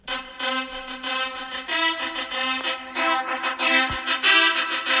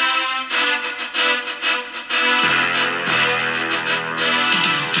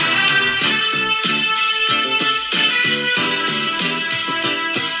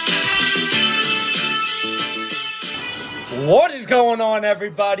What is going on,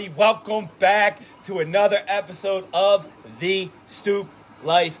 everybody? Welcome back to another episode of the Stoop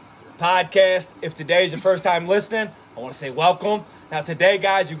Life Podcast. If today is your first time listening, I want to say welcome. Now today,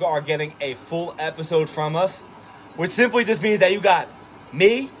 guys, you are getting a full episode from us, which simply just means that you got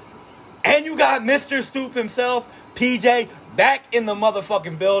me and you got Mr. Stoop himself, PJ, back in the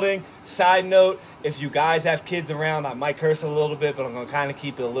motherfucking building. Side note, if you guys have kids around, I might curse a little bit, but I'm going to kind of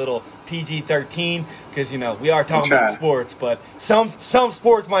keep it a little PG-13 because, you know, we are talking about sports, but some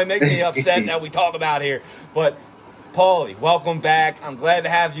sports might make me upset that we talk about here. But, Paulie, welcome back. I'm glad to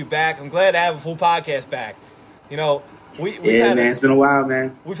have you back. I'm glad to have a full podcast back. You know, it's been a while,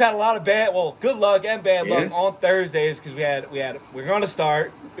 man. We've had a lot of good luck and bad luck on Thursdays because we're going to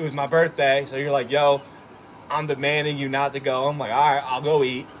start. It was my birthday, so you're like, yo, I'm demanding you not to go. I'm like, all right, I'll go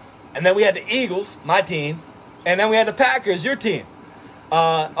eat. And then we had the Eagles, my team, and then we had the Packers, your team.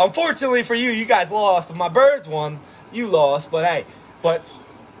 Unfortunately for you, you guys lost, but my Birds won. You lost, but hey,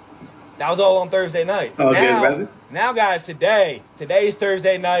 that was all on Thursday night. It's all good, brother. Now, guys, today's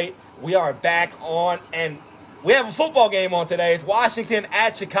Thursday night. We are back on, and we have a football game on today. It's Washington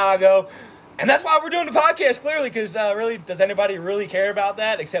at Chicago, and that's why we're doing the podcast, clearly, because really, does anybody really care about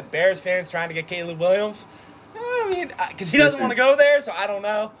that except Bears fans trying to get Caleb Williams? I mean, because he doesn't want to go there, so I don't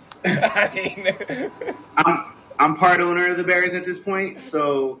know. I mean, I'm part owner of the Bears at this point,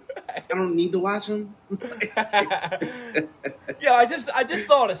 so I don't need to watch them. Yeah, I just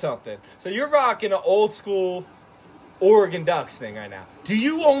thought of something. So you're rocking an old school Oregon Ducks thing right now. Do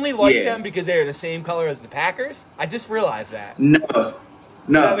you only like them because they're the same color as the Packers? I just realized that. No. Is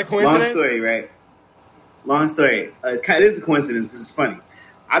that a coincidence? Long story, right? Long story. It is a coincidence because it's funny.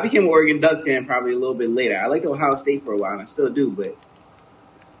 I became an Oregon Duck fan probably a little bit later. I liked Ohio State for a while, and I still do, but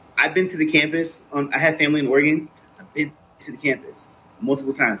I've been to the campus. I have family in Oregon. I've been to the campus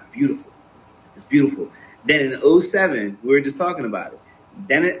multiple times. Beautiful. It's beautiful. Then in 2007, we were just talking about it.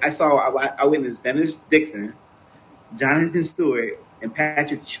 Then I witnessed Dennis Dixon, Jonathan Stewart, and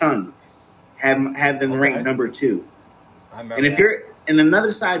Patrick Chung have them ranked number 2. I remember. And if you're, and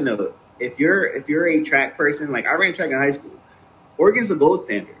another side note, if you're a track person, like I ran track in high school, Oregon's a gold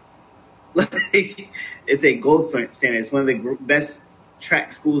standard. Like it's a gold standard. It's one of the best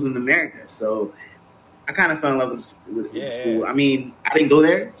track schools in America. So I kind of fell in love with the school. I mean, I didn't go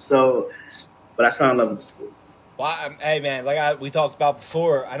there, but I fell in love with the school. Well, hey, man, we talked about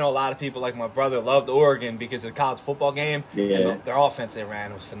before, I know a lot of people, like my brother, loved Oregon because of the college football game. Yeah. And their offense they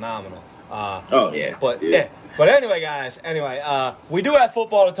ran was phenomenal. But anyway, guys, we do have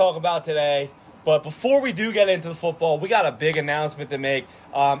football to talk about today. But before we do get into the football, we got a big announcement to make.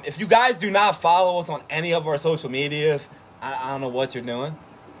 If you guys do not follow us on any of our social medias, I don't know what you're doing,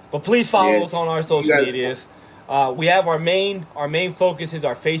 but please follow us on our social medias. We have our main focus is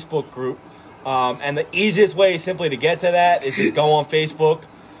our Facebook group, and the easiest way simply to get to that is just go on Facebook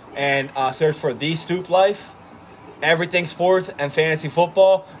and search for The Stoop Life, everything sports and fantasy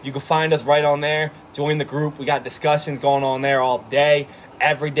football. You can find us right on there. Join the group. We got discussions going on there all day,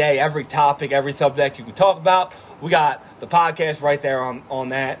 every topic, every subject you can talk about. We got the podcast right there on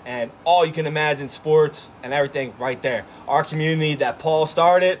that, and all you can imagine, sports and everything right there. Our community that Paul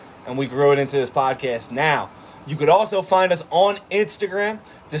started, and we grew it into this podcast now. You could also find us on Instagram.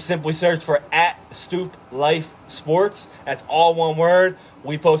 Just simply search for @StoopLifeSports. That's all one word.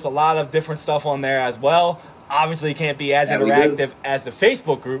 We post a lot of different stuff on there as well. Obviously, it can't be as interactive as the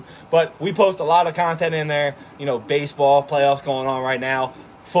Facebook group, but we post a lot of content in there. You know, baseball, playoffs going on right now,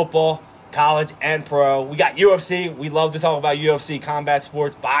 football, college and pro. We got UFC. We love to talk about UFC, combat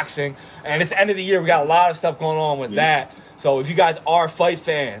sports, boxing. And it's the end of the year. We got a lot of stuff going on with that. So if you guys are fight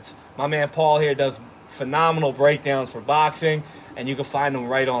fans, my man Paul here does phenomenal breakdowns for boxing, and you can find them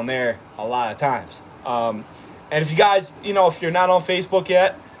right on there a lot of times. And if you guys, if you're not on Facebook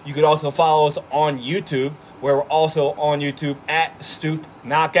yet, you could also follow us on YouTube, where we're also on YouTube @Stoop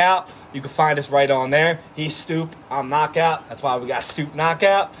Knockout. You can find us right on there. He's Stoop, I'm Knockout. That's why we got Stoop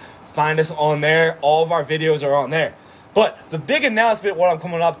Knockout. Find us on there. All of our videos are on there. But the big announcement, what I'm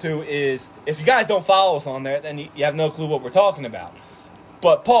coming up to is, if you guys don't follow us on there, then you have no clue what we're talking about.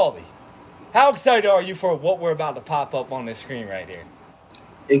 But, Paulie, how excited are you for what we're about to pop up on this screen right here?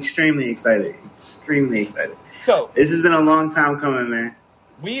 Extremely excited. Extremely excited. So, this has been a long time coming, man.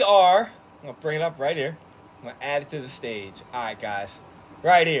 I'm going to bring it up right here. I'm going to add it to the stage. All right, guys.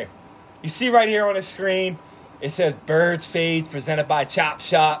 Right here. You see right here on the screen, it says Birds Fades presented by Chop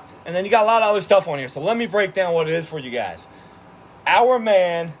Shop. And then you got a lot of other stuff on here. So let me break down what it is for you guys. Our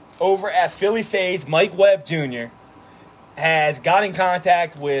man over at Philly Fades, Mike Webb Jr., has got in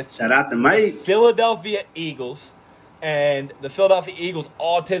contact with shout out to Mike, Philadelphia Eagles and the Philadelphia Eagles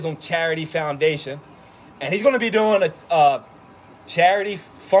Autism Charity Foundation. and he's going to be doing a charity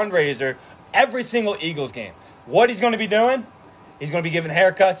fundraiser every single Eagles game. What he's going to be doing, he's going to be giving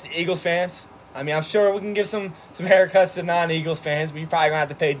haircuts to Eagles fans. I mean, I'm sure we can give some haircuts to non-Eagles fans, but you're probably going to have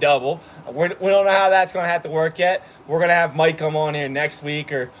to pay double. We don't know how that's going to have to work yet. We're going to have Mike come on here next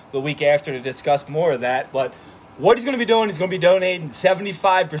week or the week after to discuss more of that. But what he's going to be doing, he's going to be donating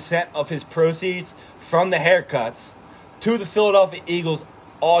 75% of his proceeds from the haircuts to the Philadelphia Eagles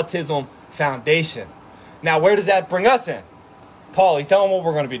Autism Foundation. Now, where does that bring us in? Paulie, tell them what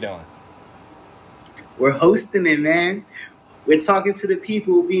we're going to be doing. We're hosting it, man. We're talking to the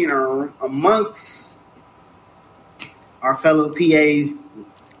people being amongst our fellow PA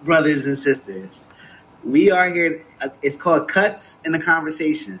brothers and sisters. We are here. It's called Cuts in the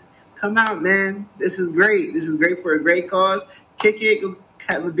Conversation. Come out, man. This is great. This is great for a great cause. Kick it. Go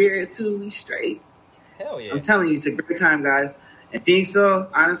have a beer or two. We straight. Hell yeah. I'm telling you, it's a great time, guys. And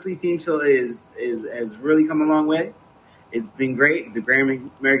Phoenixville, honestly, Phoenixville has really come a long way. It's been great. The Great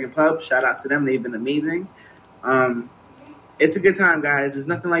American Pub, shout out to them. They've been amazing. It's a good time, guys. There's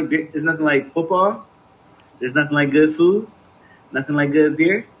nothing like football. There's nothing like good food. Nothing like good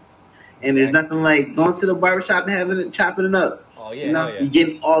beer. And there's nothing like going to the barbershop and chopping it up. Oh yeah, yeah. You're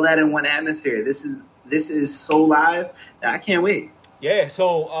getting all that in one atmosphere. This is so live that I can't wait. Yeah.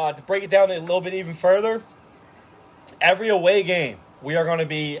 So to break it down a little bit even further, every away game we are going to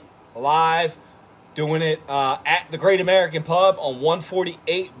be live doing it at the Great American Pub on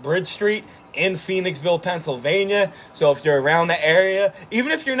 148 Bridge Street in Phoenixville, Pennsylvania. So if you're around the area,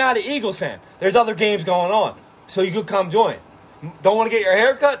 even if you're not an Eagles fan, there's other games going on. So you could come join. Don't want to get your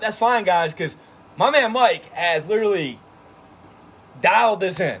hair cut? That's fine, guys, because my man Mike has literally dialed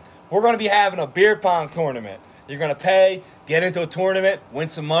this in. We're going to be having a beer pong tournament. You're going to pay, get into a tournament, win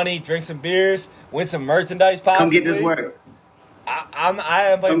some money, drink some beers, win some merchandise possibly. Come get this work. I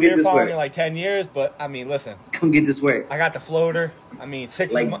haven't played beer pong in like 10 years, but, I mean, listen. Come get this work. I got the floater. I mean,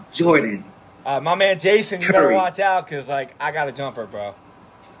 6 like Jordan. My man Jason, you better watch out because, like, I got a jumper, bro.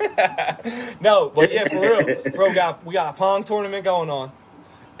 No, but yeah, for real. Bro, we got a pong tournament going on,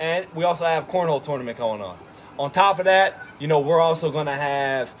 and we also have a cornhole tournament going on. On top of that, we're also going to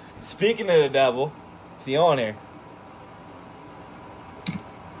have, speaking of the devil, see on here.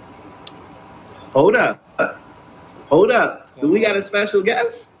 Hold up. Do we got a special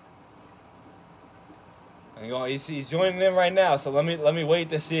guest? He's joining in right now, so let me wait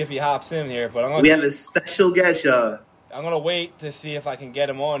to see if he hops in here. But we have a special guest, y'all. I'm gonna wait to see if I can get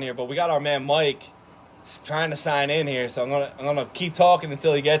him on here. But we got our man Mike trying to sign in here, so I'm gonna keep talking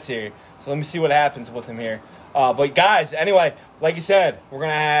until he gets here. So let me see what happens with him here. But guys, anyway, like you said, we're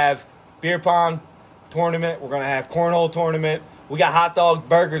gonna have beer pong tournament. We're gonna have cornhole tournament. We got hot dogs,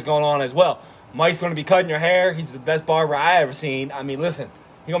 burgers going on as well. Mike's going to be cutting your hair. He's the best barber I ever seen. I mean, listen,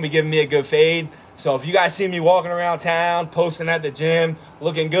 he's going to be giving me a good fade. So if you guys see me walking around town, posting at the gym,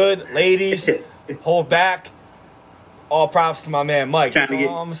 looking good, ladies, hold back. All props to my man Mike. That's all I'm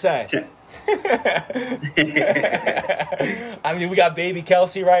going to say. I mean, we got baby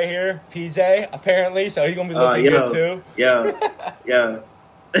Kelsey right here, PJ, apparently. So he's going to be looking good, too. Yo.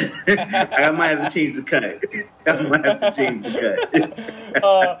 I might have to change the cut.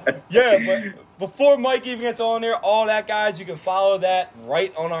 Yeah, but before Mike even gets on there, all that, guys, you can follow that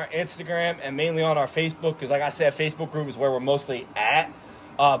right on our Instagram and mainly on our Facebook because, like I said, Facebook group is where we're mostly at.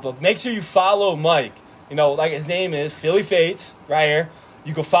 But make sure you follow Mike. Like his name is Philly Fades right here.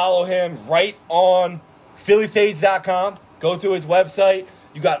 You can follow him right on phillyfades.com. Go to his website.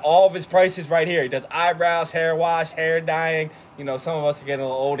 You got all of his prices right here. He does eyebrows, hair wash, hair dyeing. Some of us are getting a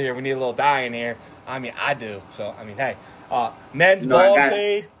little old here. We need a little dyeing here. I mean, I do. So, I mean, hey. Men's bald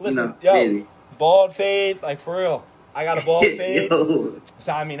fade. Listen, baby. Bald fade. Like, for real. I got a bald fade.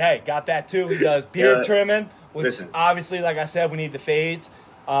 So, I mean, hey, got that too. He does beard trimming, which obviously, like I said, we need the fades.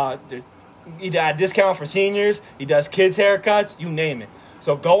 He got a discount for seniors. He does kids' haircuts. You name it.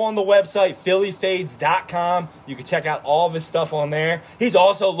 So go on the website, phillyfades.com. You can check out all of his stuff on there. He's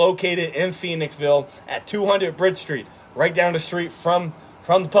also located in Phoenixville at 200 Bridge Street, right down the street from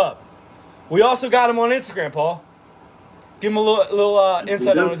the pub. We also got him on Instagram, Paul. Give him a little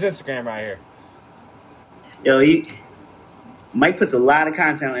insight on his Instagram right here. Yo, Mike puts a lot of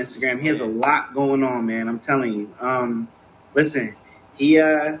content on Instagram. He has a lot going on, man. I'm telling you. Listen, he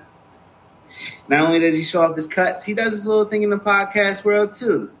not only does he show off his cuts, he does his little thing in the podcast world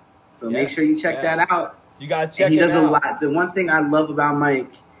too. So make sure you check that out. You guys check it out. He does a lot. The one thing I love about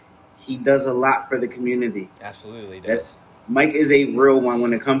Mike, he does a lot for the community. Absolutely does. Mike is a real one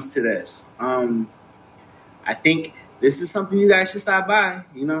when it comes to this. I think this is something you guys should stop by.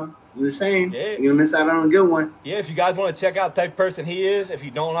 I'm just saying, Yeah. you're going to miss out on a good one. Yeah, if you guys want to check out the type of person he is, if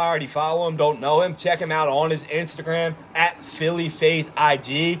you don't already follow him, don't know him, check him out on his Instagram at Philly Fades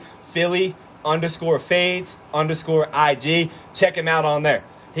IG, Philly_Fades_IG. Check him out on there.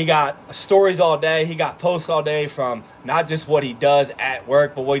 He got stories all day. He got posts all day from not just what he does at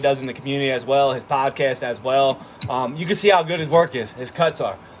work, but what he does in the community as well, his podcast as well. You can see how good his work is, his cuts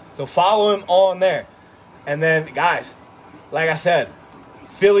are. So follow him on there. And then, guys, like I said,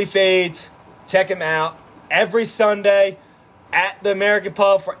 Philly Fades, check him out every Sunday at the American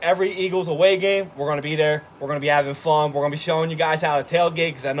Pub for every Eagles away game. We're going to be there. We're going to be having fun. We're going to be showing you guys how to tailgate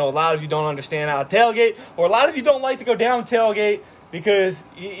because I know a lot of you don't understand how to tailgate, or a lot of you don't like to go down tailgate because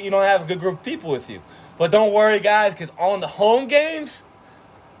you don't have a good group of people with you. But don't worry, guys, because on the home games,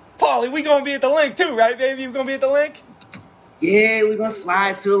 Paulie, we going to be at the link too, right, baby? You going to be at the link? Yeah, we're going to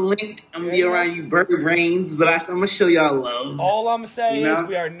slide to the link. I'm going to be around you bird brains, but I'm going to show y'all love. All I'm going to say is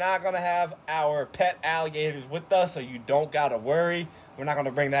we are not going to have our pet alligators with us, so you don't got to worry. We're not going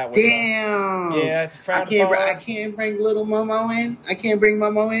to bring that with us. Damn. Yeah, it's frowned upon. I can't bring little Momo in. I can't bring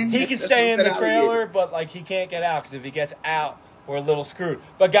Momo in. He can stay in the trailer, but like he can't get out because if he gets out, we're a little screwed.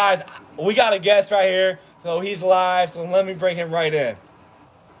 But guys, we got a guest right here, so he's live, so let me bring him right in.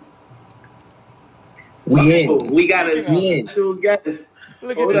 We got a special guest.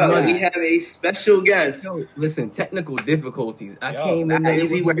 Hold up, we have a special guest. Yo, listen, technical difficulties. I came in there.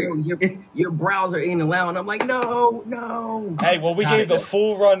 Your browser ain't allowing. I'm like, no. Hey, well, we gave the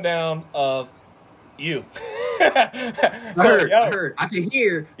full rundown of you. I heard. I could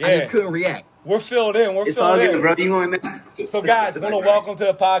hear. Yeah. I just couldn't react. We're filled in. It's all good, bro. You want that? So, guys, I want to welcome to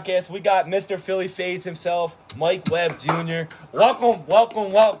the podcast. We got Mr. Philly Fades himself, Mike Webb Jr. Welcome,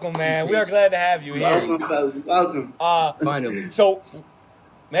 man. We are glad to have you here. Welcome, fellas. Welcome. Finally. So,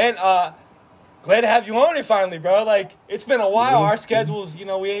 man, glad to have you on here finally, bro. Like, it's been a while. Our schedules,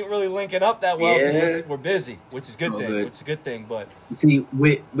 we ain't really linking up that well because we're busy, which is a good thing. It's a good thing, but... See,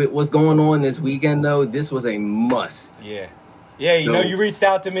 with what's going on this weekend, though, this was a must. Yeah. Yeah, you reached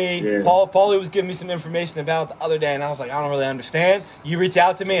out to me. Yeah. Paulie was giving me some information about it the other day, and I was like, I don't really understand. You reached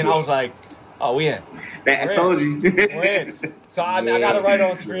out to me, and I was like, oh, we in. I told you. We're in. So I got it right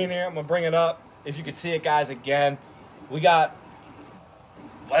on screen here. I'm going to bring it up. If you could see it, guys, again. We got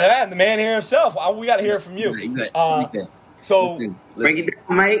the man here himself. We got to hear from you. So break it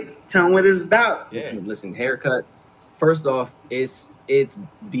down, Mike. Tell him what it's about. Yeah. Listen, haircuts. First off, it's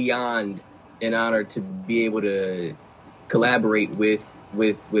beyond an honor to be able to collaborate with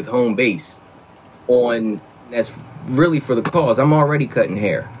Home Base on that's really for the cause. I'm already cutting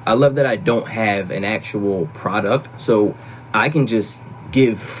hair. I love that I don't have an actual product, so I can just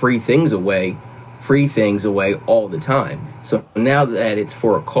give free things away all the time. So now that it's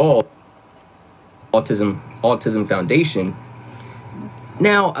for a cause, Autism Foundation,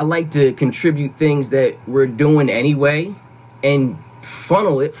 now I like to contribute things that we're doing anyway and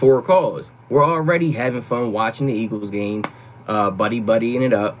funnel it for a cause. We're already having fun watching the Eagles game, buddying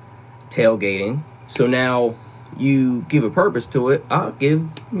it up, tailgating. So now you give a purpose to it. I'll give,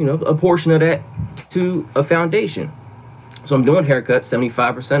 a portion of that to a foundation. So I'm doing haircuts,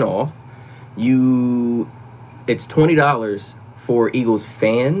 75% off. It's $20 for Eagles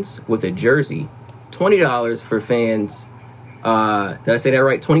fans with a jersey. $20 for fans. Did I say that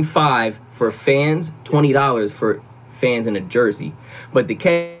right? $25 for fans, $20 for fans in a jersey. But the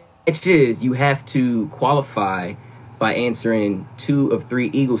catch is you have to qualify by answering 2 of 3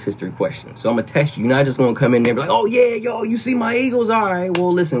 Eagles history questions. So I'm going to test you. You're not just going to come in there and be like, oh, yeah, yo, you see my Eagles? All right.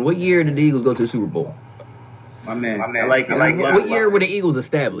 Well, listen, what year did the Eagles go to the Super Bowl? My man. I like it. What year were the Eagles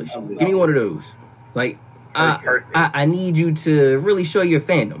established? Give me one of those. Like, I need you to really show your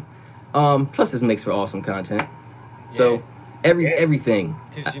fandom. Plus, this makes for awesome content. So, everything.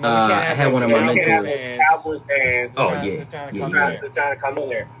 I had one of my mentors. Cowboys fans. Oh, yeah. Trying to come in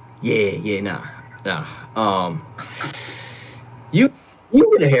there. Yeah, nah. You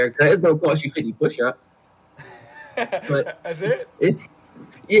get a haircut. It's gonna cost you 50 push-ups. But that's it. That's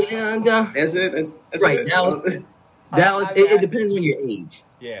it. That's right. It. Dallas. It depends on your age.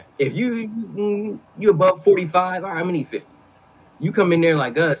 Yeah. If you above 45, all right, I'm gonna need 50. You come in there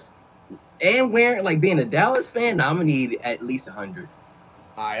like us, and wearing being a Dallas fan, I'm gonna need at least 100.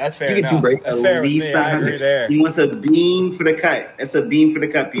 All right, that's fair. You get 2 breaks. That's fair. At least 100. There. He wants a beam for the cut. That's a beam for the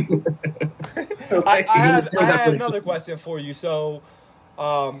cut, people. I had another question for you. So,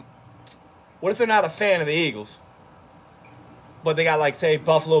 what if they're not a fan of the Eagles, but they got say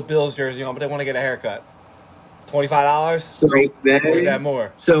Buffalo Bills jersey on, but they want to get a haircut? $25? So or is that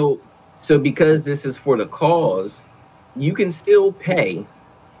more? So because this is for the cause, you can still pay,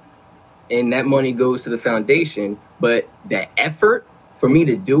 and that money goes to the foundation. But the effort for me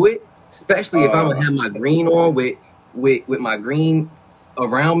to do it, especially if I'm gonna have my green on with my green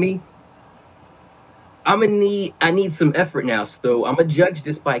around me. I need some effort now. So I'm gonna judge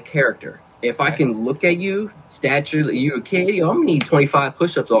this by character. If I can look at you, stature, you a kid, I'm gonna need 25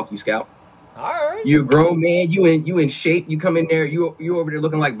 push-ups off you, Scout. All right. You a grown man, you in shape, you come in there, you over there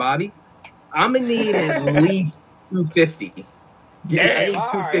looking like Bobby. I'm gonna need at least 250. Yeah, I need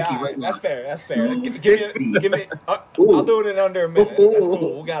 250 right now. That's fair. Give me. I'll do it in under a minute. That's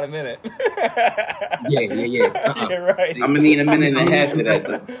cool. We got a minute. Yeah. Yeah, right. I'm gonna need a minute and a half for that,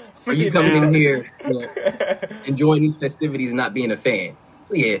 though. Are you coming in here enjoying these festivities and not being a fan?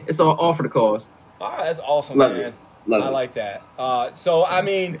 So yeah, it's all for the cause. All right, that's awesome, Love man. it. Love I it. like that. So I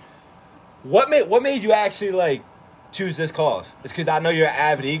mean, what made you actually like choose this cause? It's because I know you're an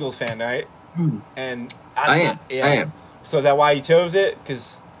avid Eagles fan, right? And I am. So is that why you chose it?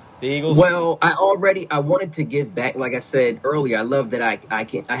 Because the Eagles. Well, I wanted to give back. Like I said earlier, I love that I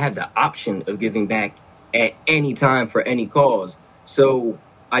have the option of giving back at any time for any cause. So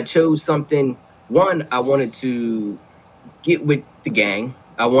I chose something. One, I wanted to get with the gang.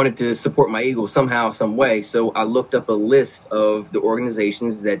 I wanted to support my Eagles somehow, some way. So I looked up a list of the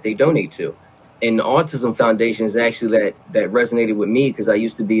organizations that they donate to. And the Autism Foundation is actually that resonated with me because I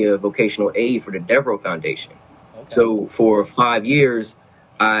used to be a vocational aide for the Devereaux Foundation. Okay. So for 5 years,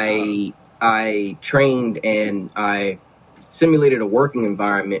 I trained and I simulated a working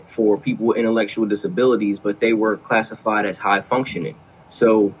environment for people with intellectual disabilities, but they were classified as high functioning.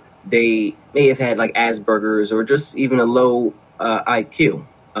 So they may have had like Asperger's or just even a low IQ,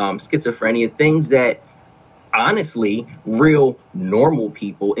 schizophrenia, things that honestly real normal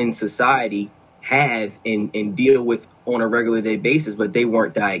people in society have and deal with on a regular day basis, but they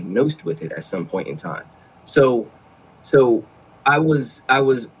weren't diagnosed with it at some point in time. So I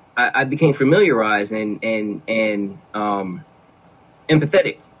became familiarized and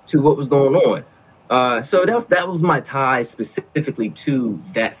empathetic to what was going on. So that was my tie specifically to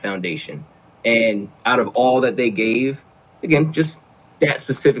that foundation. And out of all that they gave, again, just that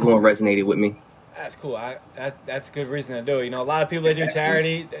specific one resonated with me. That's cool. That's a good reason to do it. You know, a lot of people that do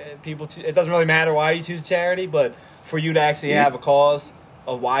charity, it doesn't really matter why you choose charity, but for you to actually have a cause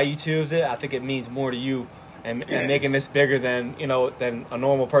of why you choose it, I think it means more to you and making this bigger than a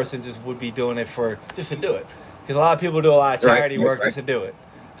normal person just would be doing it just to do it. Because a lot of people do a lot of charity work just to do it.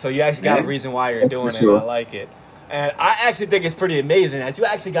 So you actually got a reason why you're doing it. And I like it. And I actually think it's pretty amazing that you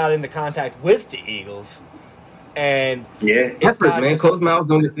actually got into contact with the Eagles. And man, closed mouths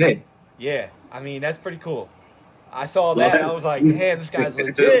don't get fed. Yeah. I mean, that's pretty cool. I saw that. And I was like, damn, this guy's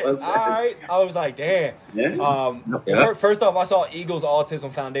legit. All right. I was like, damn. First off, I saw Eagles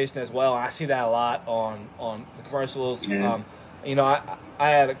Autism Foundation as well. And I see that a lot on the commercials. Yeah. I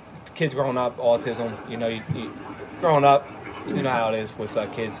had kids growing up, autism. Growing up, you know how it is with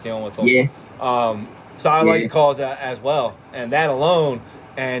kids dealing with them. Yeah. So I like the cause as well. And that alone,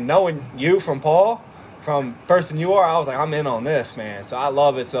 and knowing you from Paul, from person you are, I was like, I'm in on this, man. So I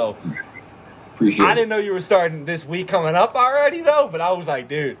love it. So I didn't know you were starting this week coming up already, though. But I was like,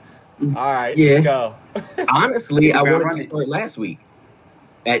 dude, all right, let's go. Honestly, I wanted to start last week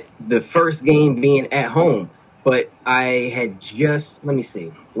at the first game being at home. But I had just, let me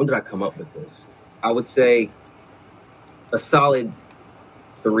see, when did I come up with this? I would say a solid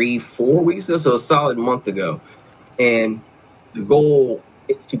 3-4 weeks ago, so a solid month ago. And the goal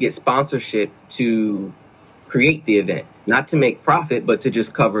is to get sponsorship to create the event, not to make profit, but to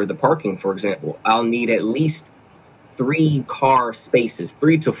just cover the parking, for example. I'll need at least 3 car spaces,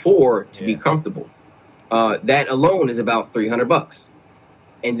 3 to 4 to be comfortable. That alone is about $300.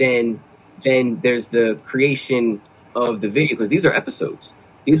 And then there's the creation of the video, because these are episodes.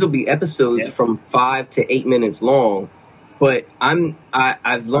 These will be episodes from 5 to 8 minutes long. But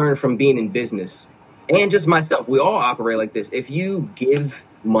I've learned from being in business and just myself, we all operate like this. If you give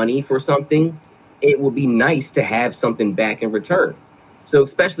money for something, it will be nice to have something back in return. So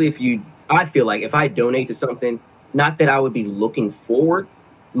especially I feel like if I donate to something, not that I would be looking for it,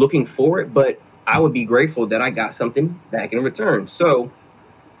 but I would be grateful that I got something back in return. So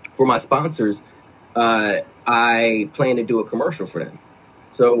for my sponsors, I plan to do a commercial for them.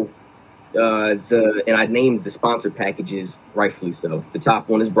 So and I named the sponsor packages rightfully so. The top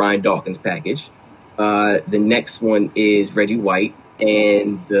one is Brian Dawkins' package. The next one is Reggie White, and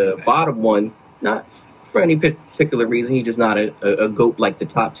the bottom one, not for any particular reason, he's just not a GOAT like the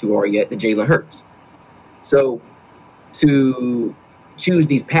top 2 are yet, the Jalen Hurts. So to choose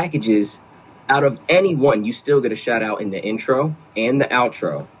these packages, out of any one, you still get a shout out in the intro and the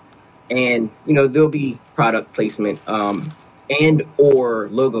outro. And, there'll be product placement and or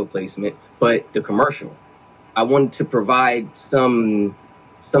logo placement, but the commercial I wanted to provide some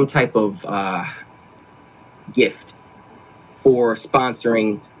type of gift for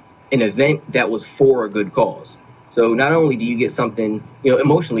sponsoring an event that was for a good cause. So not only do you get something,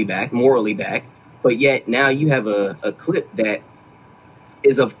 emotionally back, morally back, but yet now you have a clip that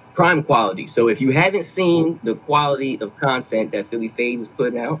is of prime quality. So if you haven't seen the quality of content that Philly Fades is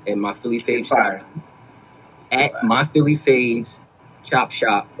putting out and my Philly Fades shop, at my Philly Fades Chop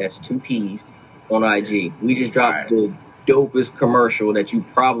Shop, that's 2 P's on IG. We just dropped the dopest commercial that you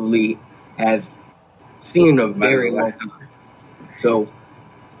probably have seen in a very long time. So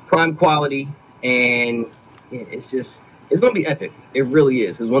prime quality, and it's going to be epic. It really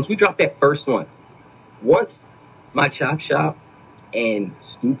is. Because once we drop that first one, once my Chop Shop and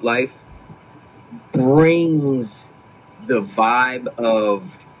Stoop Life brings the vibe of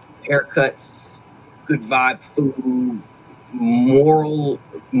haircuts, good vibe food, moral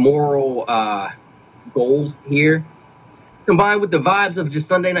goals here, combined with the vibes of just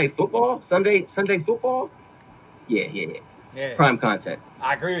Sunday football. Yeah. Prime content.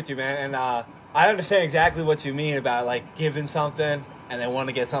 I agree with you, man, and I understand exactly what you mean about like giving something and they want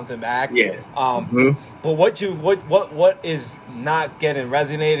to get something back. Yeah. But what is not getting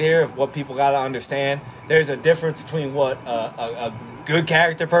resonated here? What people got to understand, there's a difference between what a good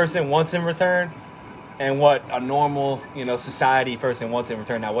character person wants in return and what a normal, society person wants in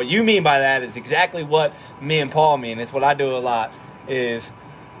return. Now, what you mean by that is exactly what me and Paul mean. It's what I do a lot. Is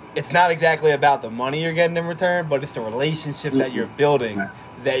it's not exactly about the money you're getting in return, but it's the relationships that you're building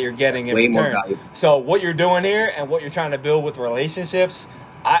that you're getting in return. So what you're doing here and what you're trying to build with relationships,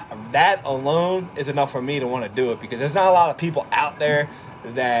 that alone is enough for me to want to do it, because there's not a lot of people out there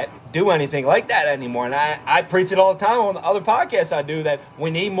that do anything like that anymore. And I preach it all the time on the other podcasts I do, that we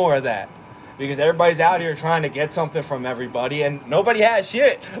need more of that. Because everybody's out here trying to get something from everybody, and nobody has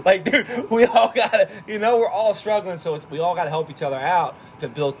shit. Like, dude, we all gotta, we're all struggling, so we all gotta help each other out to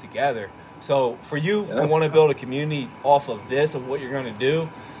build together. So for you to want to build a community off of this, of what you're going to do,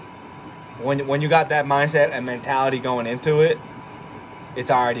 when you got that mindset and mentality going into it, it's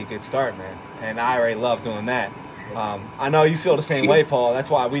already a good start, man. And I already love doing that. I know you feel the same way, Paul.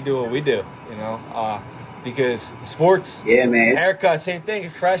 That's why we do what we do, because sports, man, haircut, same thing.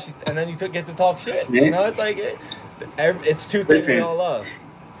 It's fresh, and then you get to talk shit. Yeah. It's like it's two things we all love.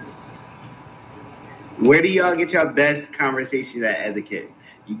 Where do y'all get your best conversation at as a kid?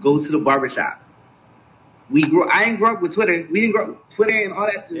 You go to the barbershop. I didn't grow up with Twitter. We didn't grow up Twitter and all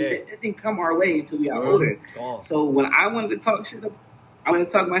that. Yeah. That didn't come our way until we got older. So when I wanted to talk shit, I wanted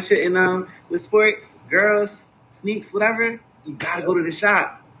to talk my shit in with sports, girls, sneaks, whatever. You gotta go to the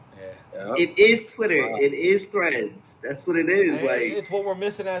shop. Yeah. It is Twitter. Wow. It is Threads. That's what it is. And like it's what we're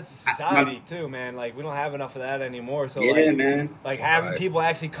missing as a society too, man. Like we don't have enough of that anymore. So man. Like having people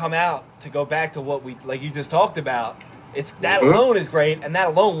actually come out to go back to what we, like you just talked about. It's that alone is great, and that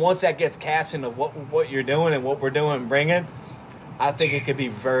alone, once that gets captioned of what you're doing and what we're doing and bringing, I think it could be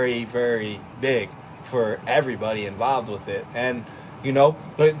very, very big for everybody involved with it. And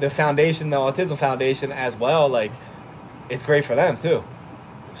the foundation, the Autism Foundation as well, like it's great for them too.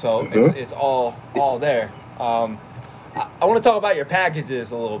 So it's all there. I want to talk about your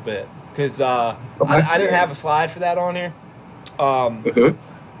packages a little bit, because I didn't have a slide for that on here.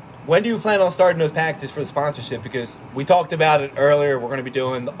 When do you plan on starting those packages for the sponsorship? Because we talked about it earlier. We're going to be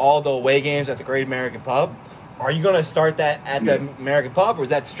doing all the away games at the Great American Pub. Are you going to start that at the American Pub, or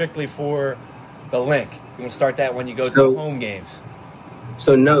is that strictly for the link? You're going to start that when you go to the home games?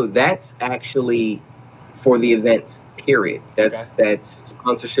 So no, that's actually for the events, period. That's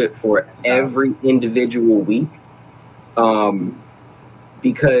sponsorship for every individual week.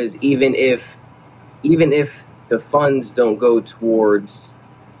 Because even if the funds don't go towards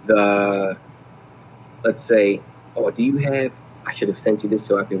the, let's say, I should have sent you this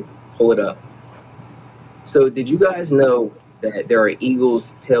so I can pull it up. So did you guys know that there are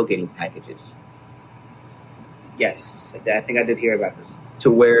Eagles tailgating packages? Yes, I think I did hear about this.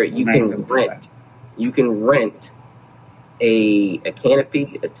 To where you can rent a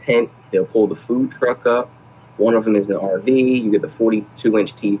canopy, a tent. They'll pull the food truck up. One of them is an RV. You get the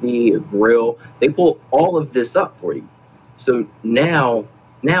 42-inch TV, a grill. They pull all of this up for you. So now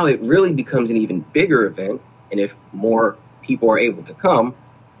it really becomes an even bigger event. And if more people are able to come,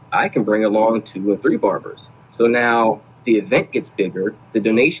 I can bring along 2 or 3 barbers. So now the event gets bigger, the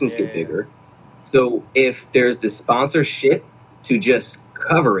donations get bigger. So if there's the sponsorship to just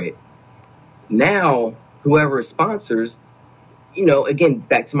cover it, now whoever sponsors, again,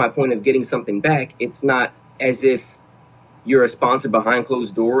 back to my point of getting something back, it's not as if you're a sponsor behind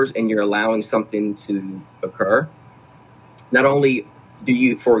closed doors and you're allowing something to occur. Not only do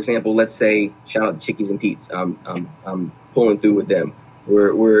you, for example, let's say, shout out to Chickies and Pete's. I'm pulling through with them.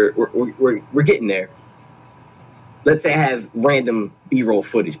 We're getting there. Let's say I have random B-roll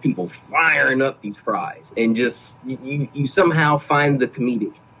footage, people firing up these fries, and just you somehow find the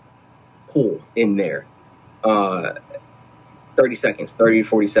comedic pull in there. 30 seconds, 30 to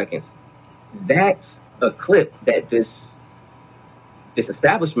 40 seconds. That's a clip that this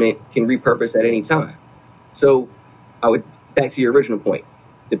establishment can repurpose at any time. So I would, back to your original point,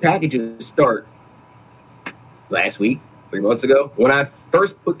 the packages start last week, 3 months ago. When I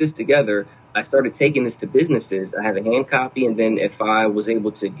first put this together, I started taking this to businesses. I have a hand copy, and then if I was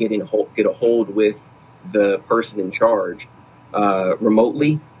able to get a hold with the person in charge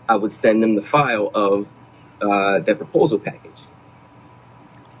remotely, I would send them the file of the proposal package.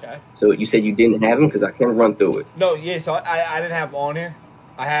 Okay. So you said you didn't have them because I can run through it. No, yeah. So I didn't have them on here.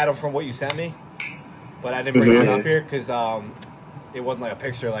 I had them from what you sent me, but I didn't bring it up here because it wasn't like a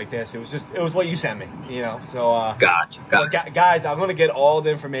picture like this. It was what you sent me, you know. So Gotcha. Guys, I'm gonna get all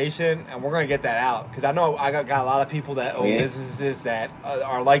the information and we're gonna get that out because I know I got a lot of people that own businesses that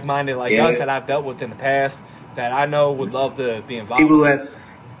are like-minded like us that I've dealt with in the past that I know would love to be involved.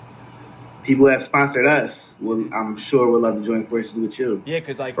 People who have sponsored us, I'm sure will love to join forces with you. Yeah,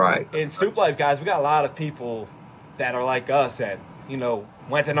 because right. In Stoop Life, guys, we got a lot of people that are like us that, you know,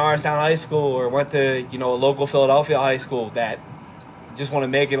 went to Norristown High School or went to, you know, a local Philadelphia high school that just want to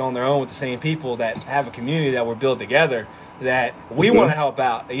make it on their own with the same people that have a community that we're built together that we want to help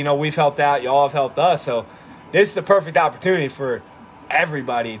out. You know, we've helped out, y'all have helped us. So this is the perfect opportunity for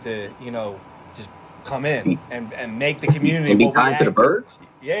everybody to, you know, just come in and make the community. And be tied to the birds?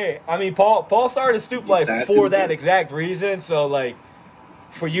 Yeah. I mean, Paul started Stoop Life for that exact reason. So, like,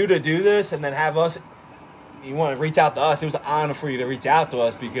 for you to do this and then have us, you want to reach out to us, it was an honor for you to reach out to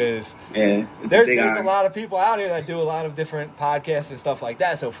us because there's a lot of people out here that do a lot of different podcasts and stuff like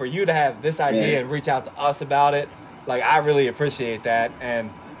that. So for you to have this idea and reach out to us about it, like, I really appreciate that.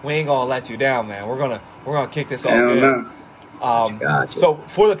 And we ain't gonna let you down, man. We're gonna kick this off good. Gotcha. So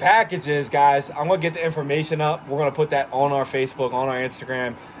for the packages, guys, I'm gonna get the information up. We're gonna put that on our Facebook, on our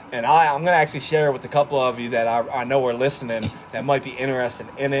Instagram, and I'm gonna actually share it with a couple of you that I know are listening that might be interested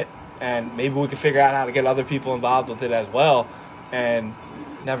in it. And maybe we can figure out how to get other people involved with it as well. And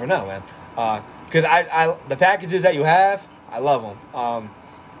never know, man. Because the packages that you have, I love them.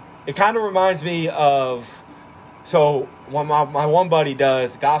 It kind of reminds me of, so when my one buddy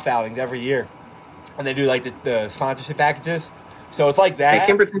does golf outings every year, and they do like the sponsorship packages. So it's like that.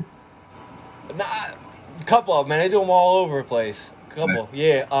 Hey, Kimberton? Nah, a couple of them, man. They do them all over the place. A couple,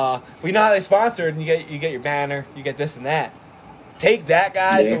 yeah. But you know how they sponsor it, and you get your banner, you get this and that. Take that,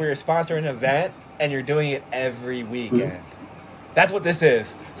 guys, so we're sponsoring an event, and you're doing it every weekend. That's what this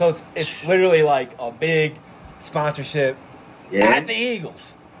is. So it's literally like a big sponsorship at the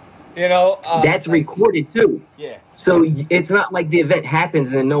Eagles. You know? That's recorded, too. Yeah. So it's not like the event happens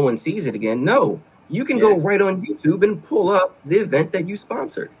and then no one sees it again. No. You can go right on YouTube and pull up the event that you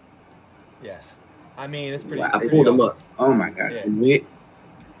sponsored. Yes. I mean, it's pretty. I pulled them up. Oh, my gosh. Yeah.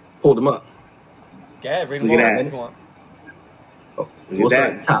 Pulled them up. Yeah, read them all if you want. We'll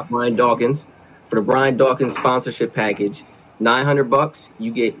start at the top. Brian Dawkins. For the Brian Dawkins sponsorship package, $900,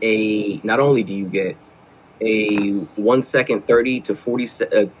 you get not only do you get a 1 second, 30 to 40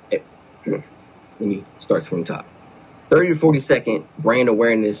 let me start from the top. 30 to 40 second brand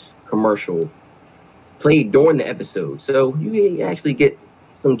awareness commercial played during the episode. So you actually get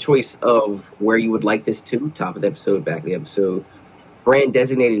some choice of where you would like this to, top of the episode, back of the episode. Brand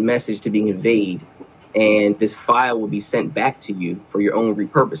designated message to be conveyed. And this file will be sent back to you for your own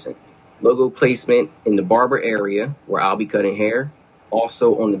repurposing. Logo placement in the barber area where I'll be cutting hair.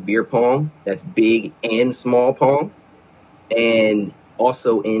 Also on the beer pong, that's big and small pong. And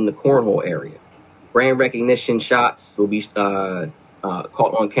also in the cornhole area. Brand recognition shots will be caught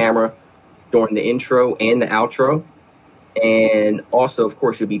on camera during the intro and the outro. And also, of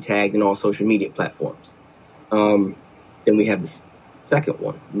course, you'll be tagged in all social media platforms. Then we have the second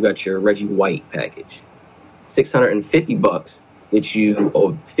one. You got your Reggie White package. $650 gets you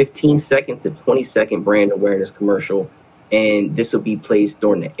a 15-second to 20-second brand awareness commercial, and this will be placed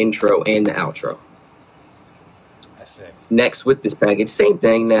during the intro and the outro. That's it. Next, with this package, same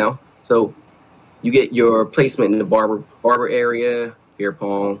thing now. So you get your placement in the barber area, beer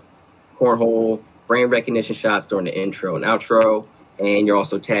pong, cornhole, brand recognition shots during the intro and outro, and you're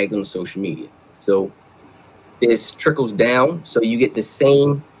also tagged on social media. So this trickles down, so you get the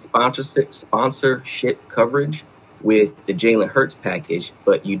same sponsorship coverage with the Jalen Hurts package,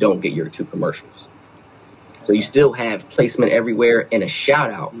 but you don't get your 2 commercials. So you still have placement everywhere and a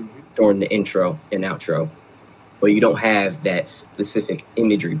shout out during the intro and outro. but you don't have that specific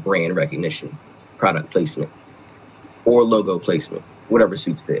imagery, brand recognition, product placement, or logo placement, whatever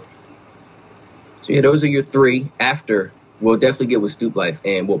suits fit. So yeah, those are your 3. After, we'll definitely get with Stoop Life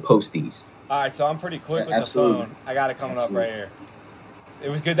and we'll post these. All right, so I'm pretty quick with absolutely. the phone. I got it coming up right here. It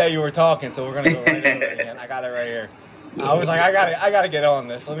was good that you were talking, so we're gonna go right over it again. I got it right here. I was like, I gotta get on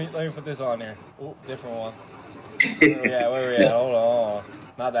this. Let me put this on here. Ooh, different one. Where we at? Hold on.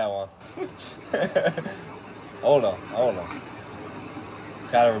 Not that one. Hold on.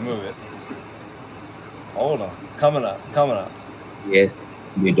 Gotta remove it. Hold on. Coming up. Yes,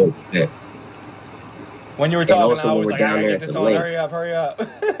 you do that. When you were talking, also I when was we're like, I down gotta there get at this the on. lake. Hurry up.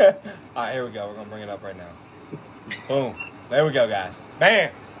 All right, here we go. We're gonna bring it up right now. Boom. There we go, guys.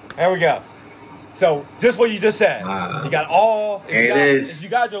 Bam. There we go. So, just what you just said. You got all. If you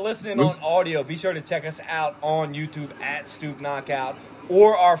guys are listening on audio, be sure to check us out on YouTube at Stoop Knockout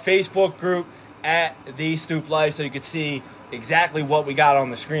or our Facebook group at The Stoop Life, so you can see exactly what we got on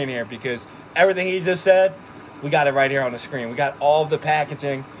the screen here, because everything he just said, we got it right here on the screen. We got all of the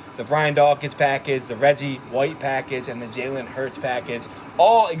packaging, the Brian Dawkins package, the Reggie White package, and the Jalen Hurts package.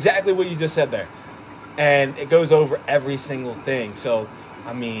 All exactly what you just said there. And it goes over every single thing. So,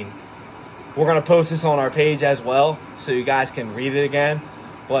 I mean, we're going to post this on our page as well, so you guys can read it again.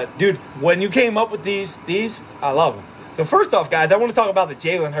 But, dude, when you came up with these, I love them. So, first off, guys, I want to talk about the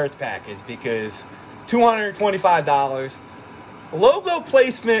Jalen Hurts package, because $225, logo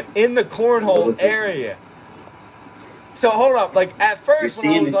placement in the cornhole area. So, hold up. Like, at first,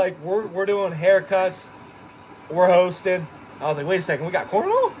 when I was like, we're doing haircuts, we're hosting, I was like, wait a second, we got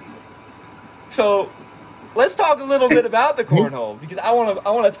cornhole? So, let's talk a little bit about the cornhole, because I want to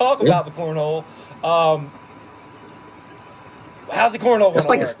talk about the cornhole. How's the cornhole? That's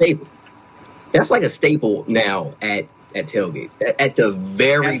like a staple. That's like a staple now at tailgates. At the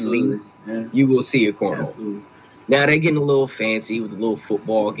very least, you will see a cornhole. Absolutely. Now they're getting a little fancy with the little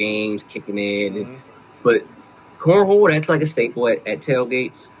football games kicking in, but cornhole, that's like a staple at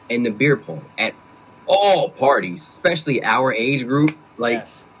tailgates and the beer pong at all parties, especially our age group. Like,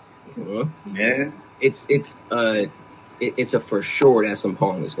 it's a for sure that some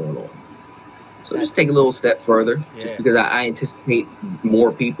pong is going on. So just take a little step further, just because I anticipate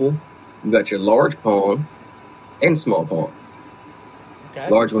more people. You got your large pong and small pong. Okay.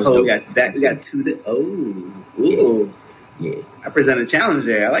 Large ones. We got 2. Yeah. I present a challenge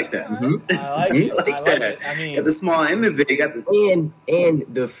there. I like that. Mm-hmm. I like it. I mean, got the small and the big. Got the and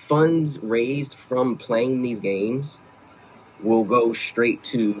the funds raised from playing these games will go straight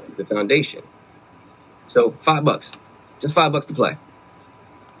to the foundation. So $5, just $5 to play.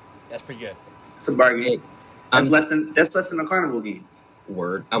 That's pretty good. It's a bargain. That's less than a carnival game.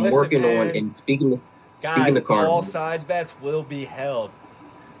 Word. I'm working on, and speaking of carnival, all side bets will be held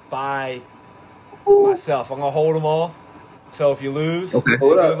by myself. I'm gonna hold them all. So if you lose,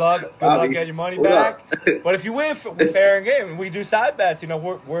 good luck getting your money back. But if you win, we're fair and game. We do side bets. You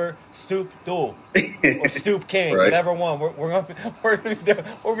know, we're Stoop Duel or Stoop King, whatever one. We're gonna be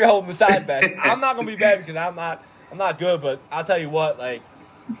holding the side bet. I'm not gonna be bad because I'm not good. But I'll tell you what, like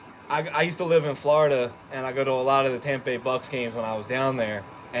I used to live in Florida, and I go to a lot of the Tampa Bay Bucks games when I was down there.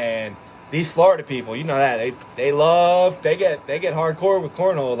 And these Florida people, you know that they get hardcore with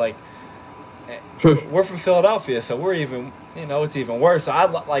cornhole. Like we're from Philadelphia, so we're even. You know, it's even worse. So I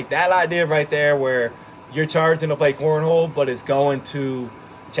like that idea right there where you're charging to play cornhole, but it's going to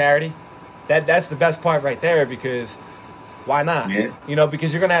charity. That's the best part right there, because why not? Yeah. You know,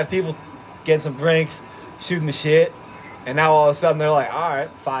 because you're going to have people getting some drinks, shooting the shit, and now all of a sudden they're like, all right,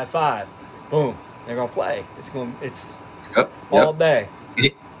 5-5. Boom. They're going to play. It's all day.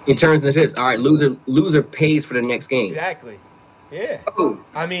 It turns into this. All right, loser pays for the next game. Exactly. Yeah. Oh.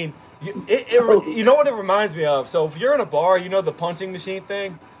 I mean, you know what it reminds me of? So if you're in a bar, you know the punching machine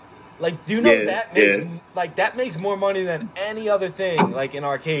thing? Like, do you know that makes more money than any other thing, like in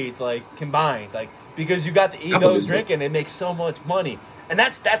arcades, like combined, like because you got the egos drinking, it makes so much money, and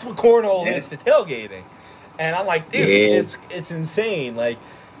that's what cornhole is to tailgating. And I'm like, dude, it's insane. Like,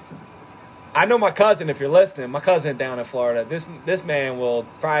 I know my cousin. If you're listening, my cousin down in Florida, this man will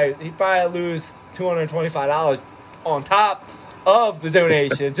probably lose $225 on top of the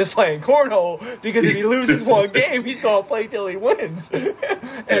donation just playing cornhole, because if he loses one game, he's gonna play till he wins.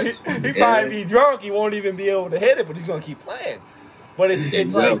 And he probably be drunk, he won't even be able to hit it, but he's gonna keep playing. But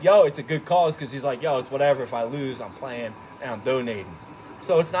it's like, yo, it's a good cause, because he's like, yo, it's whatever, if I lose, I'm playing and I'm donating.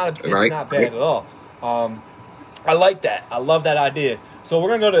 So it's not bad at all. I like that. I love that idea. So we're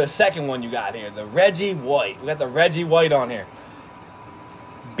gonna go to the second one you got here, the Reggie White. We got the Reggie White on here.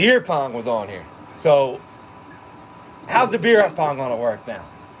 Beer pong was on here. So how's the beer pong going to work now?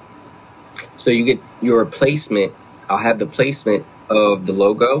 So you get your placement. I'll have the placement of the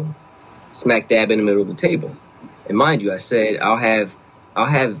logo smack dab in the middle of the table. And mind you, I said I'll have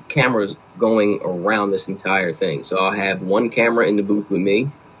cameras going around this entire thing. So I'll have one camera in the booth with me.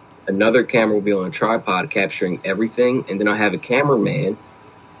 Another camera will be on a tripod capturing everything. And then I'll have a cameraman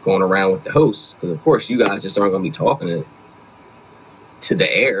going around with the hosts. Because, of course, you guys just aren't going to be talking to the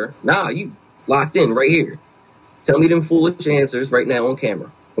air. Nah, you locked in right here. Tell me them foolish answers right now on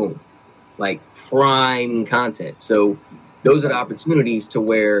camera. Boom. Like prime content. So those are the opportunities to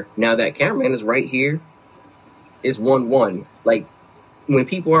where now that cameraman is right here. Is 1-1. Like when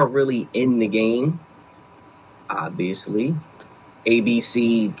people are really in the game, obviously,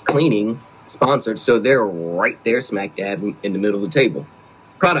 ABC Cleaning sponsored, so they're right there, smack dab in the middle of the table.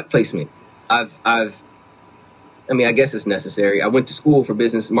 Product placement. I guess it's necessary. I went to school for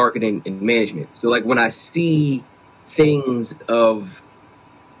business marketing and management. So like when I see things of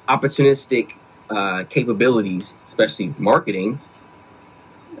opportunistic capabilities, especially marketing,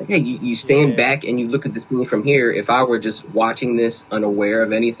 like, hey, you stand back and you look at the scene from here. If I were just watching this unaware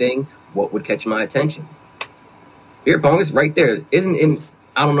of anything, what would catch my attention? Beer pong is right there. I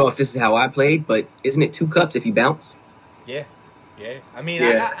don't know if this is how I played, but isn't it 2 cups if you bounce? Yeah. I mean,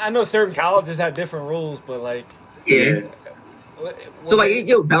 I know certain colleges have different rules, but like, So like,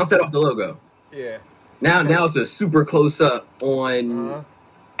 bounce that off the logo. Yeah. Now it's a super close up on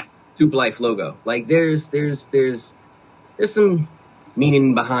Super Life logo. Like there's some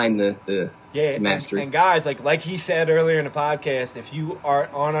meaning behind the mastery. And guys, like he said earlier in the podcast, if you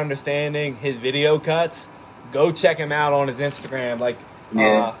aren't understanding his video cuts, go check him out on his Instagram. Like,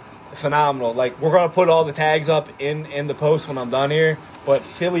 phenomenal. Like, we're gonna put all the tags up in the post when I'm done here. But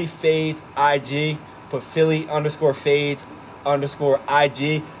Philly Fades IG, put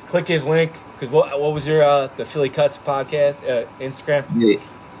Philly_Fades_IG. Click his link because what was your the Philly Cuts podcast Instagram? Yeah.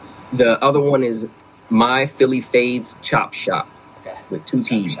 The other one is My Philly Fades Chop Shop. Okay. With 2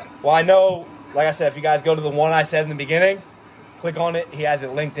 T's. Well, I know, like I said, if you guys go to the one I said in the beginning, click on it. He has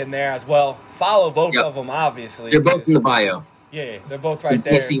it linked in there as well. Follow both of them, obviously. They're both in the bio. Yeah, they're both So right you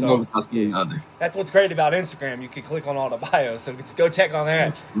there. can't see one without seeing the other. That's what's great about Instagram. You can click on all the bios. So just go check on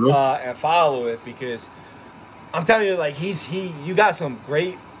that and follow it because I'm telling you, like, you got some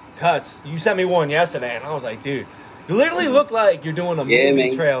great cuts. You sent me one yesterday, and I was like, dude, you literally look like you're doing a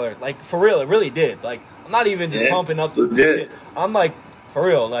movie trailer. Like, for real, it really did. Like, I'm not even just pumping up the shit. I'm like, for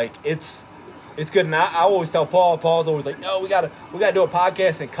real, like, it's good. And I always tell Paul's always like, no, we gotta do a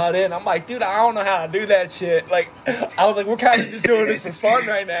podcast and cut in. I'm like, dude, I don't know how to do that shit. Like, I was like, we're kind of just doing this for fun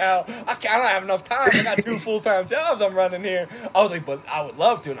right now. I don't have enough time. I got 2 full-time jobs I'm running here. I was like, but I would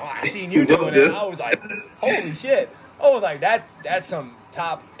love to. And I seen you doing it. I was like, holy shit. I was like, that's some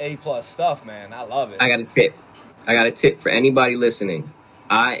top A+ stuff, man. I love it. I got a tip for anybody listening.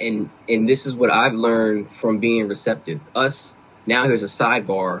 And this is what I've learned from being receptive. Now here's a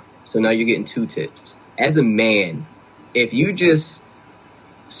sidebar. So now you're getting 2 tips. As a man, if you just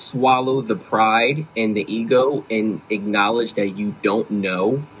swallow the pride and the ego and acknowledge that you don't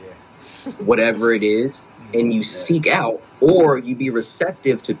know whatever it is, and you seek out, or you be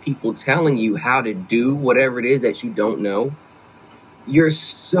receptive to people telling you how to do whatever it is that you don't know, you're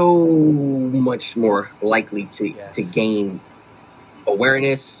so much more likely to gain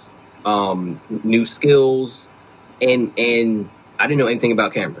awareness, new skills, and I didn't know anything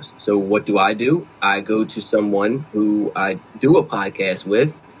about cameras. So what do? I go to someone who I do a podcast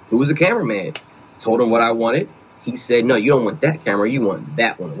with, who was a cameraman. Told him what I wanted. He said, no, you don't want that camera. You want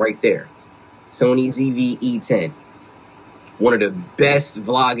that one right there. Sony ZV-E10. One of the best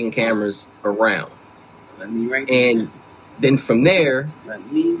vlogging cameras around. Let me write and then from there,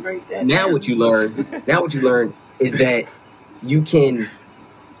 let me write that now down. what you learn is that you can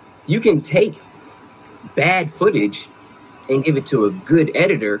take bad footage and give it to a good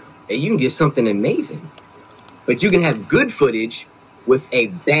editor, and you can get something amazing. But you can have good footage with a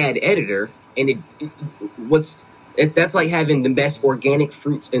bad editor, and that's like having the best organic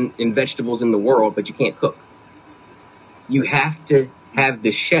fruits and vegetables in the world, but you can't cook. You have to have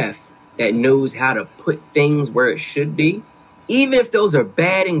the chef that knows how to put things where it should be. Even if those are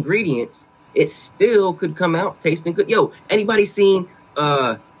bad ingredients, it still could come out tasting good. Yo, anybody seen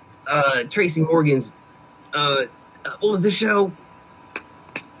Tracy Morgan's what was the show?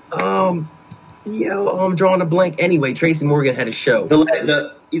 I'm drawing a blank. Anyway, Tracy Morgan had a show.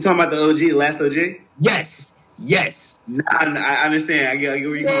 You talking about the OG, the last OG? Yes. Nah, I understand. I get where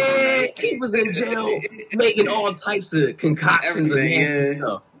you going from that. He was in jail making all types of concoctions of nasty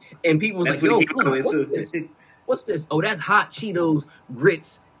stuff. And people was like, yo, what's this? Oh, that's hot Cheetos,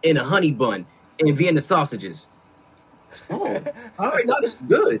 grits, and a honey bun, and Vienna sausages. Oh, all right, no, this is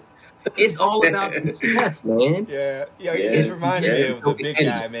good. It's all about the chef, man. Yeah, he just reminded me of the big Eddie.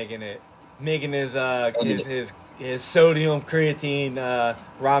 guy making his sodium creatine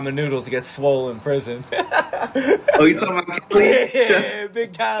ramen noodles get swole in prison. Oh, you talking about Kelly? Yeah,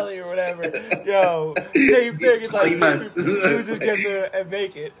 Big Kylie or whatever. Yo, same thing. It's like He must. you just get to and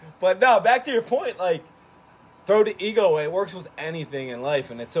make it. But no, back to your point. Like, throw the ego away. It works with anything in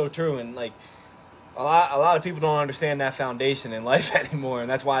life, and it's so true. And like, a lot of people don't understand that foundation in life anymore, and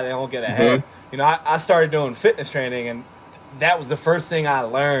that's why they don't get ahead. Mm-hmm. You know, I started doing fitness training, and that was the first thing I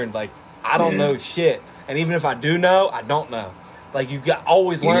learned. Like, I don't know shit, and even if I do know, I don't know. Like, you got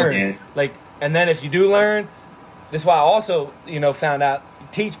always learn. Yeah. Like, and then if you do learn, that's why I also found out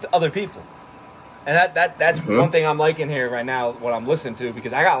teach other people, and that's one thing I'm liking here right now. What I'm listening to,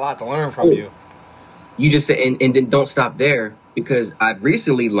 because I got a lot to learn from you. You just said, and then don't stop there, because I've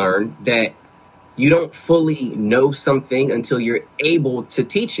recently learned that you don't fully know something until you're able to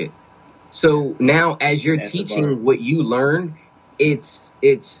teach it. So now, as you're teaching what you learn, it's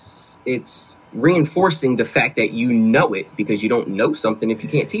reinforcing the fact that you know it, because you don't know something if you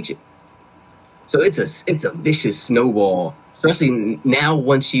can't teach it. So it's a vicious snowball, especially now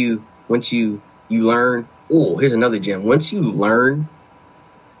once you learn. Oh, here's another gem. Once you learn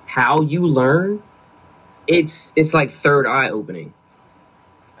how you learn, it's like third eye opening.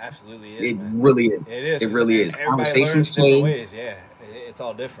 Absolutely is. It man. Really is. It is. It really is. Everybody Conversations learns different change. ways. Yeah, it's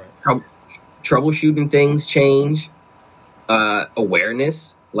all different. Troubleshooting things change.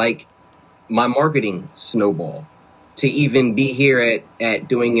 Awareness, like my marketing snowball, to even be here at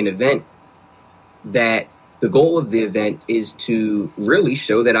doing an event, that the goal of the event is to really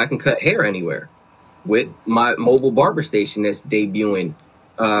show that I can cut hair anywhere with my mobile barber station that's debuting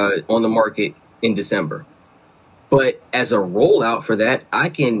on the market in December. But as a rollout for that, I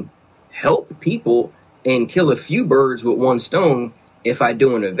can help people and kill a few birds with one stone if I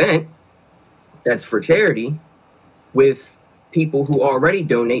do an event that's for charity with people who already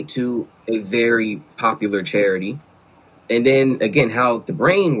donate to a very popular charity. And then again, how the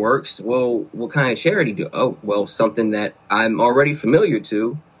brain works. Well, what kind of charity do? Oh, well, something that I'm already familiar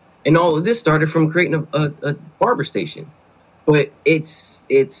to. And all of this started from creating a barber station. But it's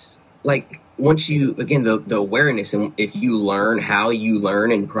like, once you, again, the awareness, and if you learn how you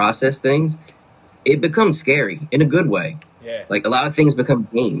learn and process things, it becomes scary in a good way. Yeah. Like, a lot of things become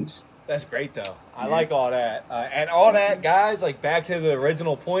games. That's great, though. I like all that. And all that, guys, like, back to the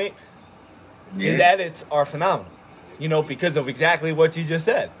original point, his edits are phenomenal. Because of exactly what you just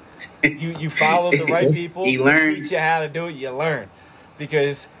said. You follow the right people. He learned. Teach you how to do it. You learn.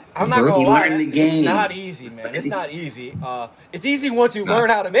 Because I'm not going to lie, it's not easy, man. It's not easy. It's easy once you learn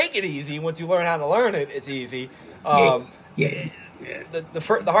how to make it easy. Once you learn how to learn it, it's easy. The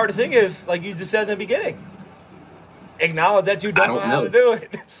hardest thing is, like you just said in the beginning, acknowledge that you don't know how to do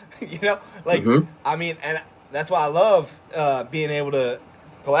it. I mean, and that's why I love being able to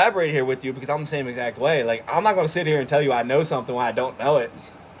collaborate here with you, because I'm the same exact way. Like, I'm not going to sit here and tell you I know something when I don't know it.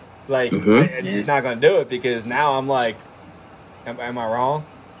 Like, I'm just not going to do it, because now I'm like, am I wrong?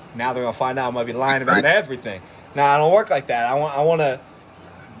 Now they're going to find out I might be lying about everything. Now, I don't work like that. I want to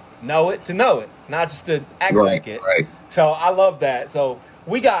know it, not just to act like it. Right. So I love that. So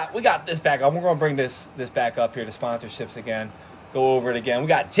we got this back up. We're going to bring this back up here to sponsorships again. Go over it again. We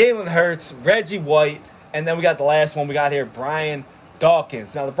got Jalen Hurts, Reggie White, and then we got the last one we got here, Brian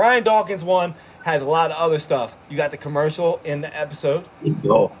Dawkins. Now, the Brian Dawkins one has a lot of other stuff. You got the commercial in the episode,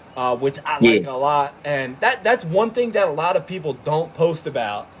 which I like a lot. And that's one thing that a lot of people don't post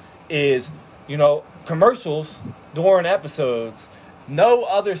about is, commercials during episodes. No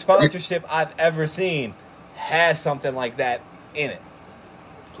other sponsorship I've ever seen has something like that in it.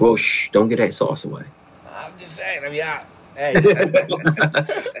 Well, don't get that sauce away. I'm just saying. I mean, hey.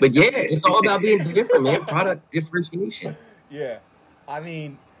 But yeah, it's all about being different, man. Product differentiation. Yeah. I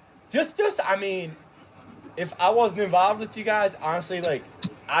mean, if I wasn't involved with you guys, honestly, like,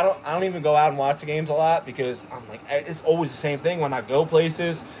 I don't even go out and watch the games a lot, because I'm like, it's always the same thing when I go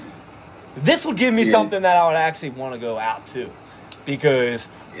places. This would give me something that I would actually want to go out to, because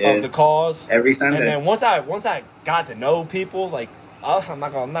of the cause. Every Sunday. And then once I got to know people like us, I'm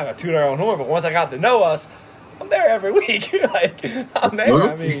not gonna toot our own horn, but once I got to know us, I'm there every week. Like, I'm there.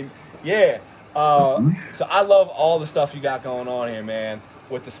 I mean, yeah. So I love all the stuff you got going on here, man,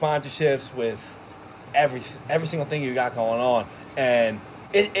 with the sponsorships, with every single thing you got going on. And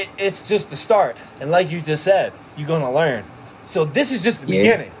it's just the start. And like you just said, you're going to learn. So this is just the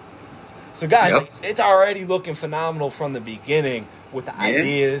beginning. So guys, like, it's already looking phenomenal from the beginning with the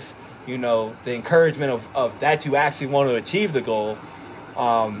ideas, the encouragement of that you actually want to achieve the goal.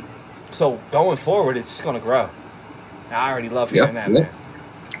 So going forward, it's just going to grow. I already love hearing that, man.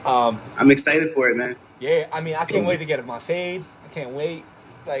 I'm excited for it, man. Yeah, I mean, I can't wait to get my fade. I can't wait.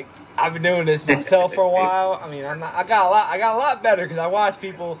 Like, I've been doing this myself for a while. I mean, I got a lot better because I watch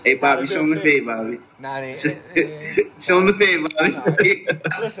people. Hey, Bobby, show him the fade, Bobby. Nah, it ain't. Show him the fade, Bobby.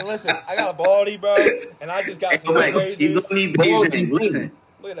 Listen. I got a baldy, bro, and I just got some razors. He's gonna need Beijing. Listen,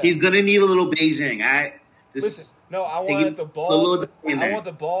 he's gonna need a little Beijing. All right. Listen, no, I wanted the bald. I want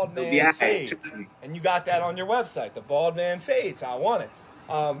the bald man fade, and you got that on your website. The bald man fade. So I want it.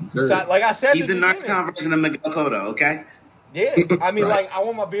 So like I said, he's a Narcon version of Miguel Cotto. Okay. Yeah, I mean, like, I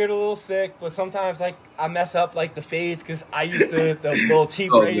want my beard a little thick, but sometimes, like, I mess up, like, the fades because I use the little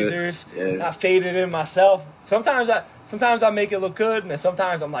cheap razors. Yeah. And I fade it in myself. Sometimes I make it look good, and then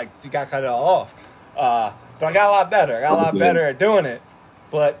sometimes I'm like, you got to cut it all off. But I got a lot better. I got a lot better at doing it.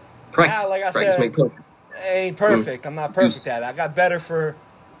 But now, like I said, it ain't perfect. I'm not perfect at it. I got better for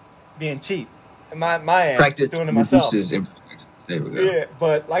being cheap. My ass is doing it myself. There we go. Yeah,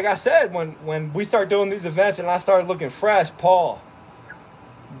 but like I said, when we start doing these events and I start looking fresh, Paul,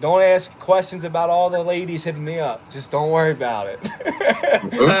 don't ask questions about all the ladies hitting me up. Just don't worry about it.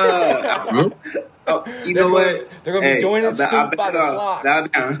 You know what? They're going to be joining Scoop by the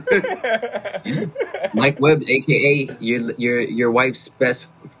flocks. Mike Webb, a.k.a. your wife's best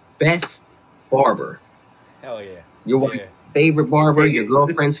barber. Hell yeah. Your wife's favorite barber, your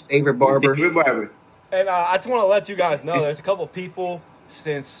girlfriend's favorite barber. Favorite barber. And I just want to let you guys know, there's a couple people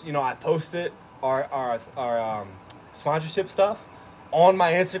since I posted our sponsorship stuff on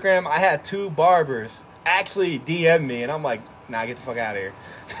my Instagram. I had 2 barbers actually DM me, and I'm like, nah, get the fuck out of here.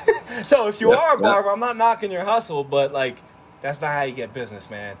 So if you are a barber, I'm not knocking your hustle, but like that's not how you get business,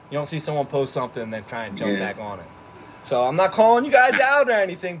 man. You don't see someone post something and then try and jump back on it. So I'm not calling you guys out or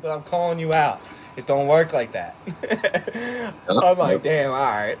anything, but I'm calling you out. It don't work like that. I'm like, damn, all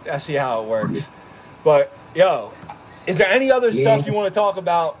right, I see how it works. But, yo, is there any other stuff you want to talk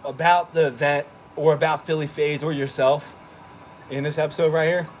about the event or about Philly Fades or yourself in this episode right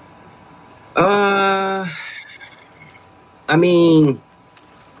here? I mean,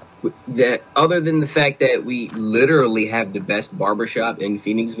 that other than the fact that we literally have the best barbershop in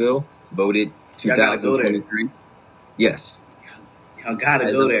Phoenixville, voted 2023. Yes. Y'all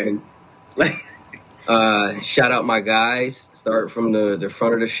gotta go there. Shout out my guys. Start from the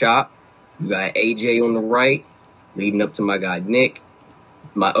front of the shop. We got AJ on the right, leading up to my guy Nick.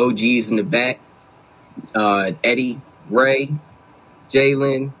 My OGs in the back. Eddie, Ray,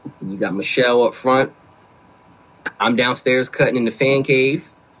 Jalen. You got Michelle up front. I'm downstairs cutting in the fan cave,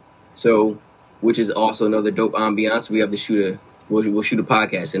 which is also another dope ambiance. We have to we'll shoot a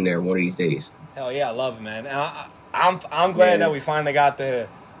podcast in there one of these days. Hell yeah, I love it, man. And I'm glad that we finally got the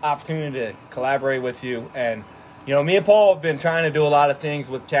opportunity to collaborate with you. And me and Paul have been trying to do a lot of things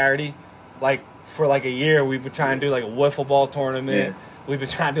with charity. Like for like a year, we've been trying to do like a wiffle ball tournament. Yeah. We've been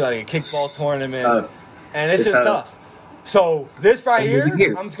trying to do like a kickball tournament, and it's just tough. So this right here,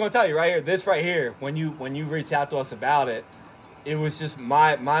 I'm just gonna tell you right here. This right here, when you reached out to us about it, it was just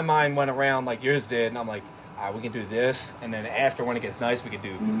my mind went around like yours did, and I'm like, all right, we can do this, and then after when it gets nice, we can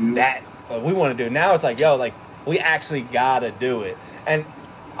do that. What we want to do now, it's like, yo, like we actually gotta do it. And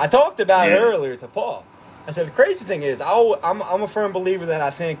I talked about it earlier to Paul. I said the crazy thing is, I'm a firm believer that I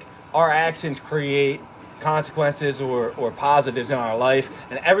think our actions create consequences or positives in our life,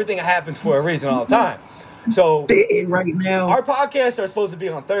 and everything happens for a reason all the time. So right now, our podcasts are supposed to be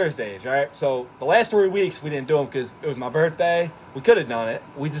on Thursdays, right? So the last 3 weeks we didn't do them because it was my birthday. We could have done it.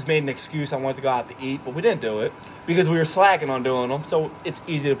 We just made an excuse. I wanted to go out to eat, but we didn't do it because we were slacking on doing them. So it's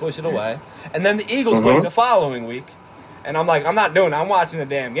easy to push it away. And then the Eagles played the following week, and I'm like, I'm not doing it. I'm watching the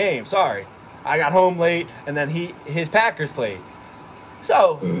damn game. Sorry, I got home late, and then his Packers played.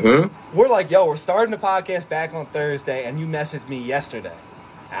 So we're like, yo, we're starting the podcast back on Thursday, and you messaged me yesterday.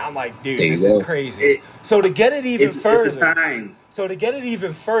 And I'm like, dude, this is crazy. So to get it even further, it's a sign. So to get it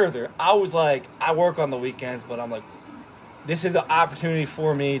even further, I was like, I work on the weekends, but I'm like, this is an opportunity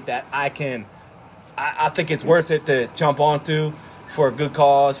for me that I think it's worth it to jump onto for a good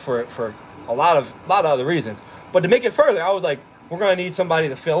cause, for a lot of other reasons. But to make it further, I was like, we're going to need somebody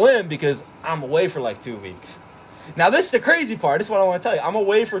to fill in because I'm away for like 2 weeks. Now, this is the crazy part. This is what I want to tell you. I'm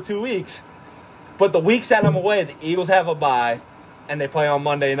away for 2 weeks, but the weeks that I'm away, the Eagles have a bye, and they play on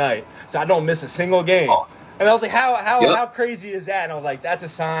Monday night. So I don't miss a single game. And I was like, how crazy is that? And I was like, that's a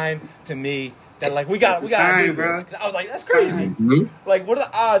sign to me that, like, we got to do this. I was like, that's crazy. Like, what are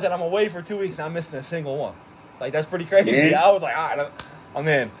the odds that I'm away for 2 weeks and I'm missing a single one? Like, that's pretty crazy. Yeah. I was like, all right, I'm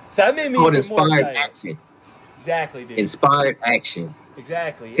in. So that made me even more excited. Action. Exactly, dude. Inspired action.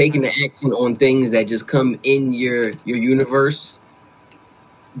 Exactly. Taking the action on things that just come in your universe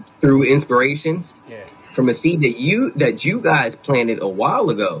through inspiration. Yeah. from a seed that you guys planted a while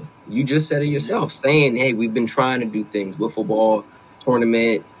ago. You just said it yourself, saying, "Hey, we've been trying to do things, wiffle ball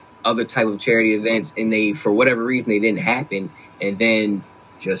tournament, other type of charity events, and they, for whatever reason, they didn't happen." And then,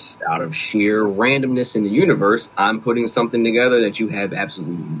 just out of sheer randomness in the universe, I'm putting something together that you have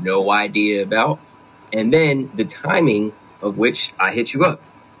absolutely no idea about, and then the timing of which I hit you up.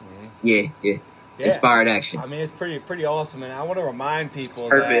 Yeah. Inspired action. I mean, it's pretty awesome, and I want to remind people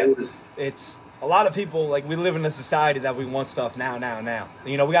Perfect. that it's a lot of people, like, we live in a society that we want stuff now.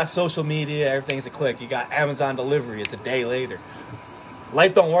 You know, we got social media, everything's a click. You got Amazon delivery, it's a day later.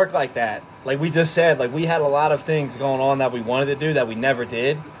 Life don't work like that. Like we just said, like, we had a lot of things going on that we wanted to do that we never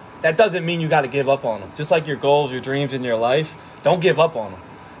did. That doesn't mean you got to give up on them. Just like your goals, your dreams in your life, don't give up on them.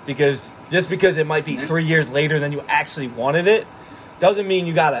 Because just because it might be 3 years later than you actually wanted it, doesn't mean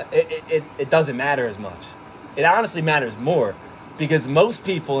you gotta, it doesn't matter as much. It honestly matters more, because most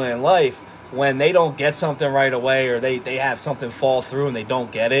people in life, when they don't get something right away, or they have something fall through and they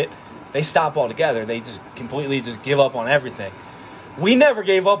don't get it, they stop altogether. They just completely just give up on everything. We never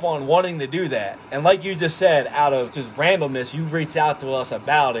gave up on wanting to do that. And like you just said, out of just randomness, you've reached out to us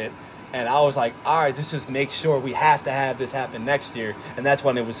about it. And I was like, all right, let's just make sure we have to have this happen next year. And that's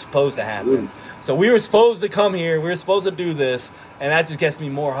when it was supposed to happen. Absolutely. So we were supposed to come here. We were supposed to do this. And that just gets me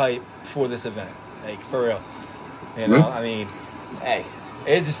more hype for this event. Like, for real. You know, I mean, hey,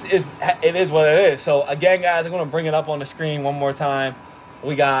 it is what it is. So, again, guys, I'm going to bring it up on the screen one more time.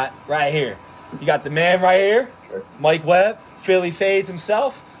 We got right here. You got the man right here, Mike Webb, Philly Fades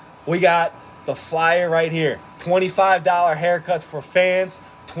himself. We got the flyer right here. $25 haircuts for fans.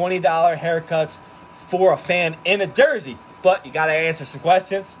 $20 haircuts for a fan in a jersey. But you got to answer some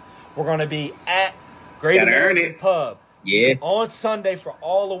questions. We're going to be at Great American Pub on Sunday for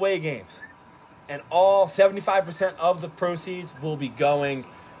all away games. And all 75% of the proceeds will be going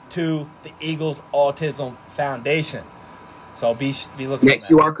to the Eagles Autism Foundation. So be looking at that.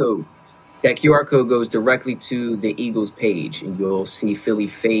 QR code. That QR code goes directly to the Eagles page, and you'll see Philly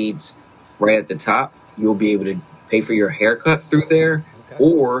Fades right at the top. You'll be able to pay for your haircut through there,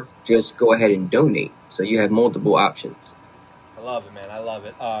 or just go ahead and donate. So you have multiple options. I love it, man. I love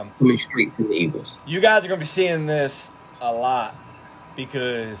it. Coming straight from the Eagles. You guys are going to be seeing this a lot,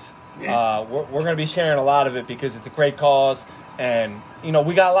 because we're going to be sharing a lot of it, because it's a great cause. And, you know,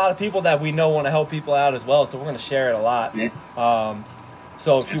 we got a lot of people that we know want to help people out as well, so we're going to share it a lot.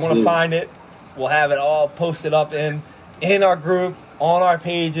 So if you want to find it, we'll have it all posted up in our group, on our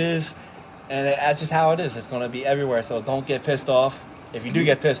pages, and that's just how it is. It's going to be everywhere, so don't get pissed off. If you do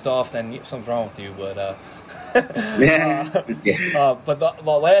get pissed off, then something's wrong with you. But but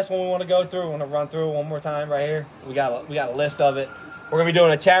the last one we want to go through, we want to run through it one more time right here. We got a list of it. We're going to be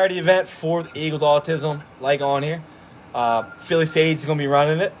doing a charity event for the Eagles Autism, like on here. Philly Fades is going to be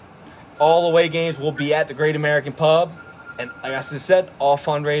running it. All away games will be at the Great American Pub. And like I just said, all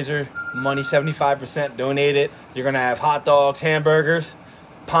fundraiser money, 75% donated. You're going to have hot dogs, hamburgers,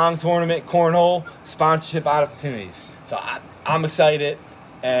 pong tournament, cornhole, sponsorship opportunities. So I'm excited.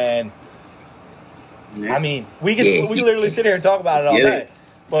 And, I mean, we can literally sit here and talk about it all day.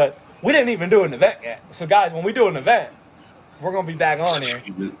 But we didn't even do an event yet. So, guys, when we do an event, we're going to be back on here.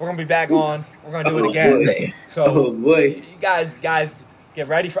 We're going to be back on. We're going to do it again. Boy. So, you guys, get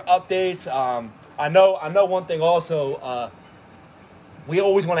ready for updates. I know one thing also, we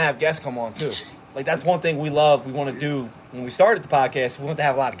always want to have guests come on too. Like, that's one thing we love. We want to do when we started the podcast. We want to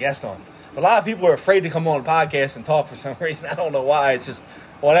have a lot of guests on. But a lot of people are afraid to come on the podcast and talk for some reason. I don't know why. It's just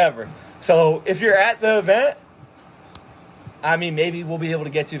whatever. So if you're at the event, I mean, maybe we'll be able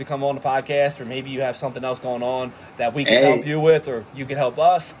to get you to come on the podcast, or maybe you have something else going on that we can help you with, or you can help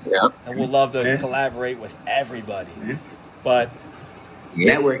us. Yeah. And we'll love to collaborate with everybody. But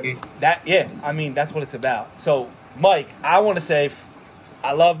networking. I mean, that's what it's about. So, Mike, I want to say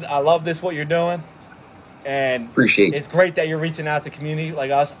I love this, what you're doing. And appreciate it's great that you're reaching out to community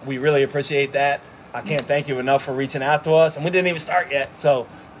like us. We really appreciate that. I can't thank you enough for reaching out to us. And we didn't even start yet, so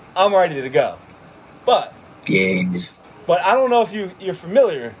I'm ready to go. But I don't know if you're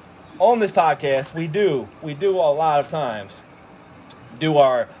familiar. On this podcast, we do a lot of times do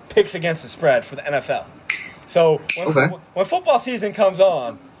our picks against the spread for the NFL. So when football season comes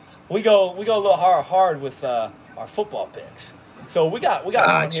on, we go a little hard with our football picks. So we got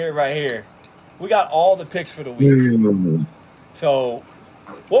one here right here. We got all the picks for the week. So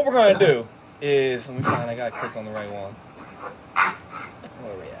what we're going to do is, let me find, I got to click on the right one.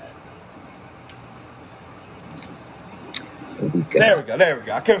 Where are we at? There we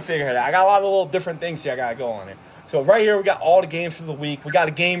go. I couldn't figure it out. I got a lot of little different things here I got to go on here. So right here, we got all the games for the week. We got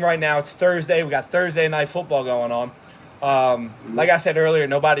a game right now. It's Thursday. We got Thursday night football going on. Like I said earlier,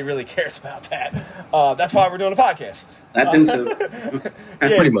 nobody really cares about that. That's why we're doing a podcast. I think so.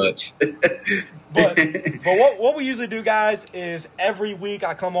 Yeah, Pretty much. But what we usually do, guys, is every week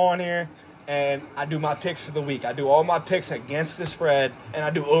I come on here and I do my picks for the week. I do all my picks against the spread, and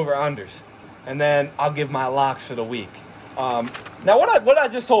I do over-unders. And then I'll give my locks for the week. Now, what I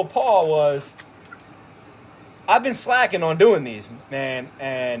just told Paul was I've been slacking on doing these, man,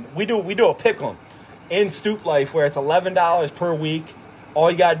 and we do a pick 'em in Stoop Life where it's $11 per week. All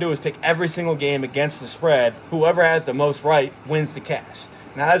you got to do is pick every single game against the spread. Whoever has the most right wins the cash.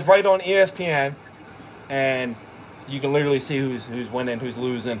 Now, that's right on ESPN, and you can literally see who's winning, who's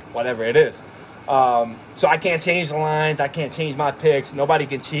losing, whatever it is. So I can't change the lines. I can't change my picks. Nobody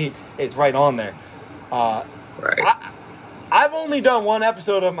can cheat. It's right on there. Right. I've only done one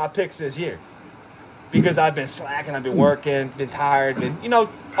episode of my picks this year because I've been slacking, I've been working, been tired,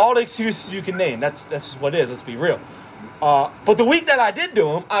 all the excuses you can name. That's just what it is. Let's be real. But the week that I did do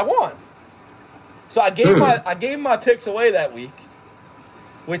them, I won. So I gave my picks away that week,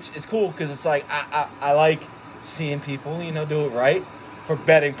 which is cool because it's like I like seeing people, do it right for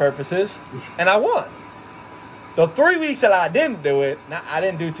betting purposes, and I won. The 3 weeks that I didn't do it, I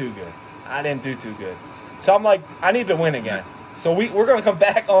didn't do too good. So I'm like, I need to win again. So we're going to come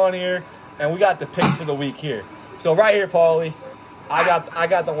back on here, and we got the picks for the week here. So right here, Paulie, I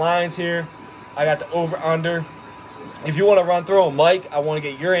got the lines here. I got the over-under. If you want to run through them, Mike, I want to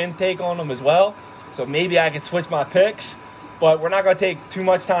get your intake on them as well. So maybe I can switch my picks. But we're not going to take too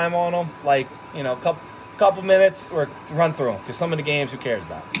much time on them. Like, couple minutes or run through them. Because some of the games, who cares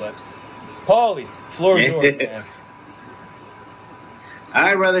about? But, Paulie, floor is yours, man. All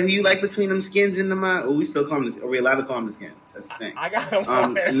right, brother. Who you like between them skins and them? Are we still calling this? Are we allowed to call them the skins? That's the thing. I got them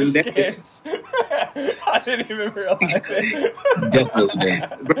and them skins. I didn't even realize it. Definitely.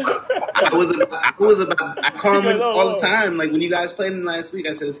 Bro, I call them all the time. Like when you guys played them last week,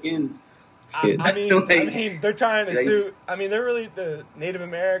 I said skins. I mean, they're trying to sue. I mean, they're really the Native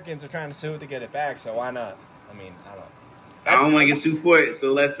Americans are trying to sue to get it back. So why not? I mean, I don't know. I don't want to get sued for it,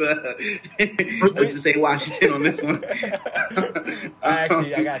 so let's just say Washington on this one. I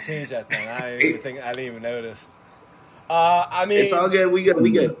got to change that thing. I didn't even notice. I mean, it's all good. We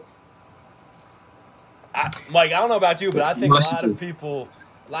good. Mike, I don't know about you, but I think a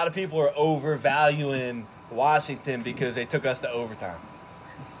lot of people are overvaluing Washington because they took us to overtime.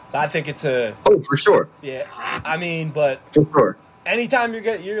 I think it's for sure. Yeah, I mean, but for sure. Anytime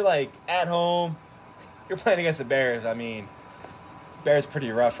you're like at home. You're playing against the Bears. I mean, Bears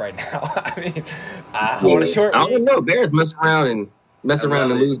pretty rough right now. I mean, on a short week. I don't know. Bears mess around and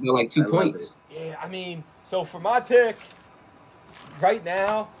lose by like 2 points. Yeah, I mean, so for my pick right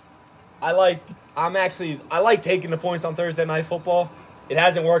now, I like taking the points on Thursday Night Football. It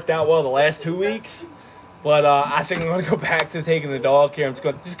hasn't worked out well the last 2 weeks, but I think I'm going to go back to taking the dog here.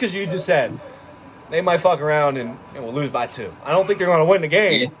 Just because you just said they might fuck around and we'll lose by 2. I don't think they're going to win the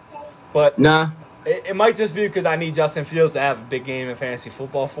game, but nah. It might just be because I need Justin Fields to have a big game in fantasy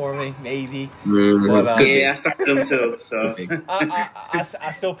football for me, maybe. Mm-hmm. But, yeah, I started them too. So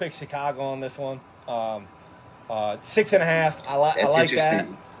I still pick Chicago on this one. 6.5. I like that.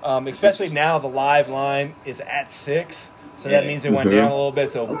 Especially now the live line is at 6, so that means it went down a little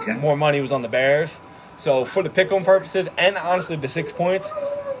bit. So more money was on the Bears. So for the pick-em purposes, and honestly the 6 points,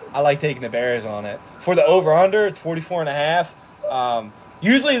 I like taking the Bears on it. For the over/under, it's 44.5.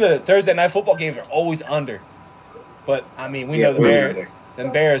 Usually the Thursday Night Football games are always under. But, I mean, we know the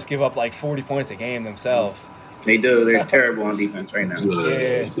Bears give up like 40 points a game themselves. They do. They're terrible on defense right now.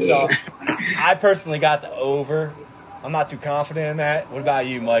 Yeah. So, I personally got the over. I'm not too confident in that. What about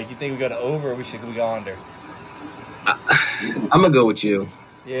you, Mike? You think we go to over or we go under? I'm going to go with you.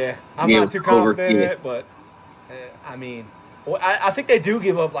 Yeah. I'm not too confident in it, but, I mean, I think they do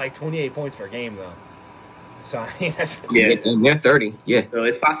give up like 28 points per game, though. So, I mean, that's... Yeah. They're 30, yeah. So,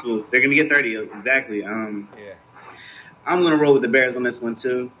 it's possible. They're going to get 30, exactly. Yeah. I'm going to roll with the Bears on this one,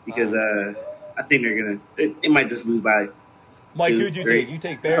 too, because I think they're going to... They might just lose by Mike, 2, who'd you 3. take? You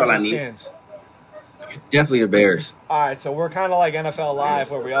take Bears or Skins? Definitely the Bears. All right, so we're kind of like NFL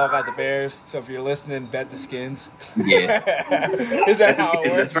Live where we all got the Bears. So if you're listening, bet the Skins. Yeah. Is that how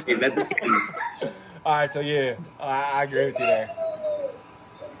it works? That's right, bet the Skins. All right, so yeah, I agree with you there.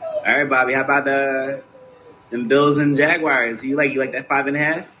 All right, Bobby, how about them Bills and Jaguars? You like that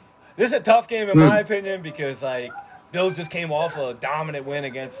 5.5? This is a tough game in my opinion because like Bills just came off a dominant win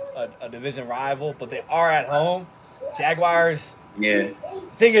against a division rival, but they are at home. Jaguars. Yeah.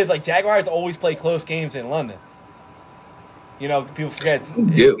 The thing is, like Jaguars always play close games in London. You know, people forget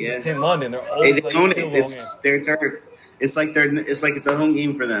it's in London. They're always they own it. It's their turf. It's like it's a home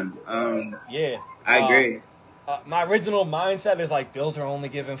game for them. Yeah, I agree. My original mindset is like Bills are only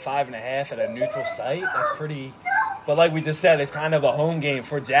given 5.5 at a neutral site. That's pretty. But like we just said, it's kind of a home game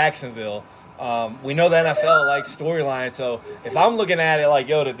for Jacksonville. We know the NFL likes storyline, so if I'm looking at it like,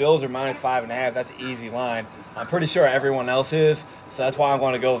 yo, the Bills are minus 5.5, that's an easy line. I'm pretty sure everyone else is, so that's why I'm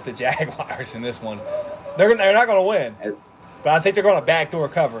going to go with the Jaguars in this one. They're not going to win, but I think they're going to backdoor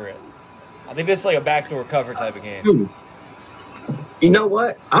cover it. I think this is like a backdoor cover type of game. You know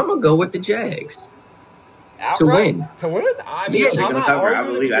what? I'm going to go with the Jags. Outright? To win. To win? I mean, Yeah, I'm not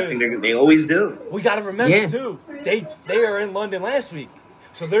arguing. I think they always do. We got to remember, too, they are in London last week.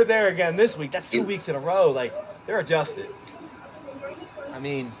 So they're there again this week. That's 2 weeks in a row. Like, they're adjusted. I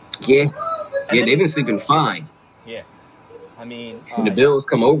mean. Yeah, they've been sleeping fine. Yeah. I mean. And the Bills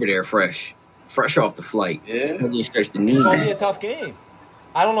come over there fresh off the flight. Yeah. And you stretch the knee. It's going to be a tough game.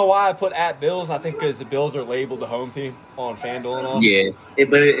 I don't know why I put at Bills. I think because the Bills are labeled the home team on FanDuel and all. Yeah.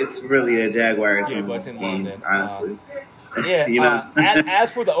 But it's really a Jaguars but it's in game, London. honestly.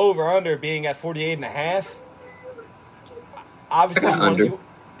 As for the over-under being at 48.5, obviously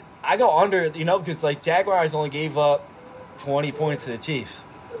I go under, because like Jaguars only gave up 20 points to the Chiefs.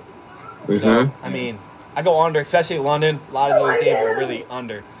 Mm-hmm. So, I mean, I go under, especially London. A lot of those games are really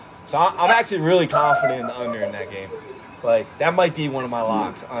under. So I'm actually really confident in the under in that game. Like, that might be one of my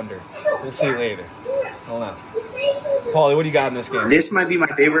locks, under. We'll see later. I don't know. Paulie, what do you got in this game? This might be my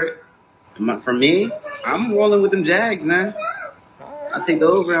favorite. For me, I'm rolling with them Jags, man. I'll take the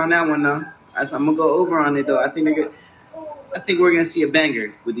over on that one, though. I'm going to go over on it, though. I think we're going to see a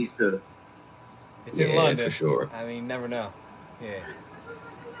banger with these two. It's in London. For sure. I mean, never know. Yeah.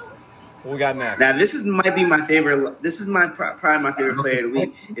 What we got next? Now, might be my favorite. This is probably my favorite player of the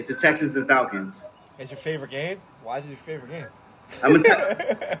week. It's the Texans and Falcons. It's your favorite game? Why is it your favorite game? I'm gonna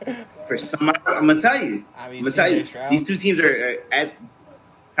tell you. I mean, I'm gonna tell you. Stroud? These two teams are at,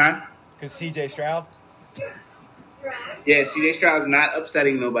 huh? Because C.J. Stroud. Yeah, C.J. Stroud's not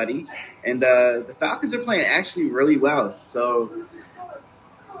upsetting nobody, and the Falcons are playing actually really well. So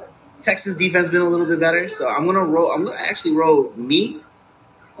Texas defense been a little bit better. So I'm gonna actually roll me.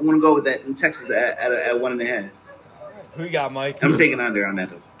 I'm gonna go with that in Texas at 1.5. Who you got, Mike? I'm taking under on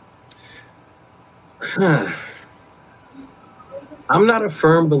that. I'm not a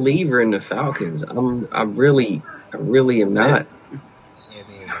firm believer in the Falcons. I really am not.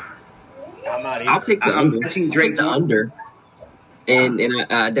 I'm not either. I'll take the under. I'll take the under. And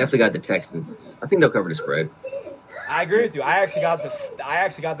I definitely got the Texans. I think they'll cover the spread. I agree with you. I actually got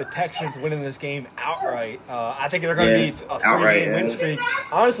the Texans winning this game outright. I think they're going to be a 3-game win streak.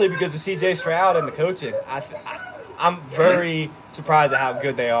 Honestly, because of C.J. Stroud and the coaching. I'm very surprised at how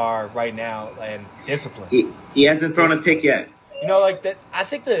good they are right now and disciplined. He hasn't thrown a pick yet. Like that. I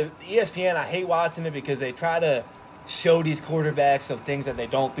think the ESPN. I hate watching it because they try to show these quarterbacks of things that they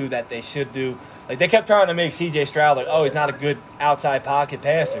don't do that they should do. Like they kept trying to make C.J. Stroud like, oh, he's not a good outside pocket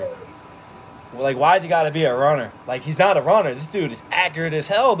passer. Well, like, why's he got to be a runner? Like, he's not a runner. This dude is accurate as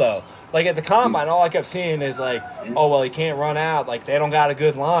hell, though. Like, at the combine, all I kept seeing is, like, oh, well, he can't run out. Like, they don't got a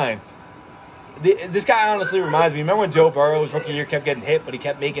good line. This guy honestly reminds me. Remember when Joe Burrow's rookie year kept getting hit, but he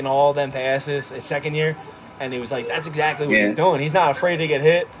kept making all them passes his second year? And he was like, that's exactly what he's doing. He's not afraid to get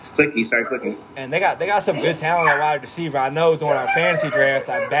hit. It's clicky. He started clicking. And they got some good talent at wide receiver. I know during our fantasy draft,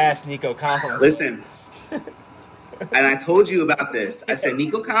 I bashed Nico Collins. Listen. And I told you about this. I said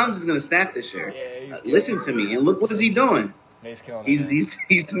Nico Collins is going to snap this year. Yeah, listen to me, and look what is he doing? He's killing He's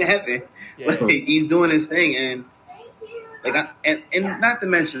snapping. Yeah. Like, he's doing his thing, and not to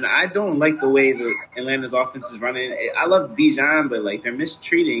mention, I don't like the way the Atlanta's offense is running. I love Bijan, but like they're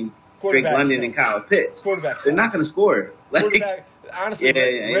mistreating Drake London and Kyle Pitts. They're not going to score. Like, honestly,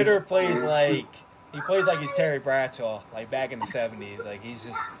 Ritter plays like he's Terry Bradshaw, like back in the 70s. Like he's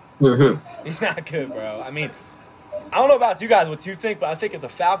just he's not good, bro. I mean. I don't know about you guys, what you think, but I think if the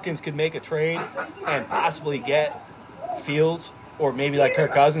Falcons could make a trade and possibly get Fields or maybe like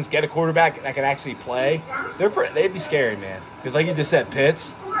Kirk Cousins, get a quarterback that can actually play, they'd be scary, man. Because like you just said,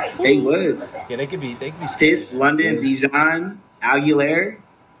 Pitts. They would. Yeah, they could be scary. Pitts, London, Bijan, Aguilar,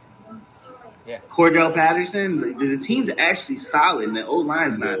 Cordell Patterson. The team's actually solid, and the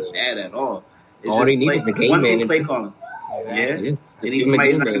O-line's not bad at all. It's all they need is a game one manager. play calling. Exactly. Yeah. They need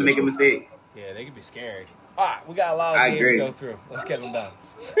somebody who's not going to make a mistake. Yeah, they could be scary. All right, we got a lot of games to go through. Let's get them done.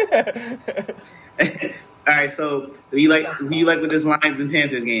 All right, so who you like with this Lions and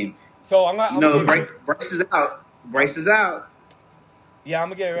Panthers game? So Bryce is out. Bryce is out. Yeah, I'm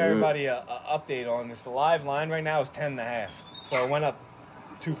gonna give everybody a update on this. The live line right now is 10.5, so it went up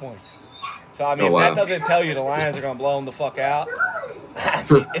 2 points. So I mean, if that doesn't tell you the Lions are gonna blow them the fuck out,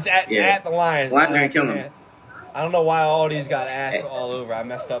 it's at the Lions. Lions are gonna kill them. I don't know why all these got ats all over. I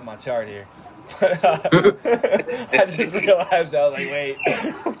messed up my chart here. I just realized I was like, wait,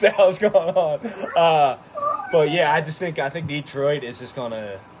 what the hell's going on? But yeah, I think Detroit is just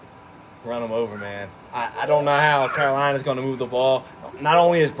gonna run them over, man. I don't know how Carolina's gonna move the ball. Not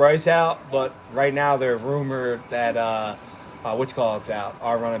only is Bryce out, but right now they're rumored that it's out.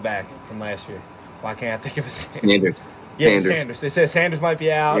 Our running back from last year. Why can't I think of his name? Sanders. Yeah, Sanders. They said Sanders might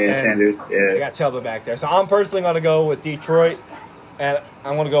be out. Yeah, Sanders. Yeah. They got Chuba back there. So I'm personally going to go with Detroit, and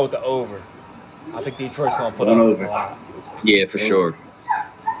I'm going to go with the over. I think Detroit's going to put up a lot. Yeah, for sure.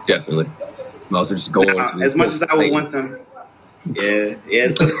 Definitely. I'm also just going as much as I would want them. Yeah,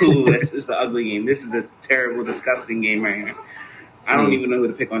 it's an ugly game. This is a terrible, disgusting game right here. I don't even know who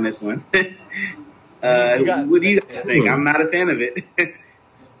to pick on this one. What do you guys think? I'm not a fan of it.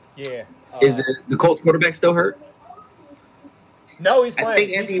 Yeah. Is the Colts quarterback still hurt? No, he's playing. I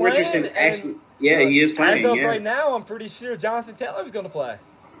think Anthony Richardson actually. Yeah, he is playing. As of right now, I'm pretty sure Jonathan Taylor's going to play,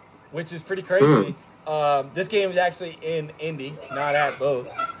 which is pretty crazy. This game is actually in Indy, not at both.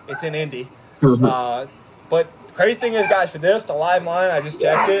 It's in Indy. But the crazy thing is, guys, for this, the live line, I just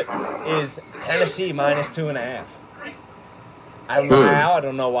checked it, is Tennessee minus 2.5. I don't know how. I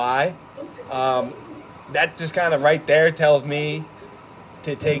don't know why. That just kind of right there tells me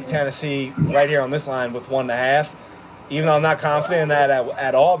to take Tennessee right here on this line with 1.5. Even though I'm not confident in that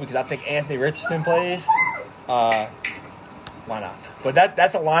at all, because I think Anthony Richardson plays. Why not? But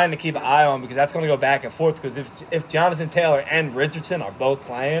that's a line to keep an eye on, because that's going to go back and forth. Because if Jonathan Taylor and Richardson are both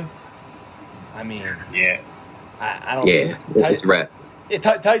playing, I mean, I don't. Yeah, it's a wrap.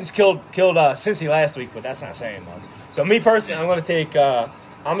 Titans killed Cincy last week, but that's not saying much. So me personally, I'm going to take the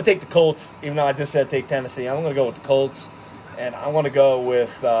Colts, even though I just said take Tennessee. I'm going to go with the Colts, and I'm going to go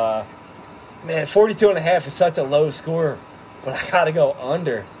with. 42.5 is such a low score, but I got to go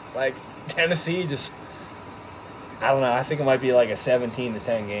under. Like, Tennessee just, I don't know. I think it might be like a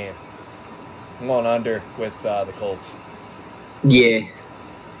 17-10 game. I'm going under with the Colts. Yeah.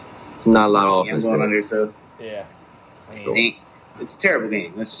 It's not a lot of offense. I'm going under, so. Yeah. I mean, it's a terrible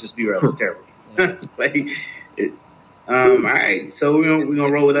game. Let's just be real. It's terrible. All right. So we're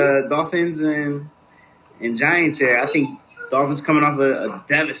gonna roll with Dolphins and Giants here. I think Dolphins coming off a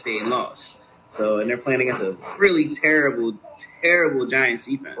devastating loss. And they're playing against a really terrible, terrible Giants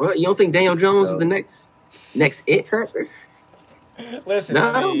defense. Well, you don't think Daniel Jones is the next it factor? Listen,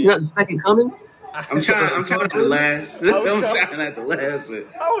 no, he's not the second coming. I'm trying not to laugh. I'm trying not to laugh. But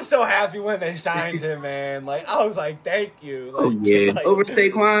I was so happy when they signed him, man. Like, I was like, thank you. Like, over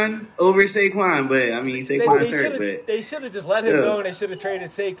Saquon. But I mean, Saquon's hurt. But they should have just let him go, and they should have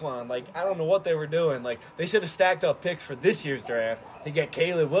traded Saquon. Like, I don't know what they were doing. Like, they should have stacked up picks for this year's draft to get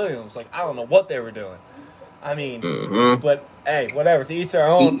Caleb Williams. Like, I don't know what they were doing. I mean, but hey, whatever. To each their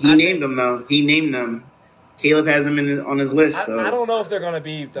own. He named them though. He named them. Caleb has him on his list. So I don't know if they're going to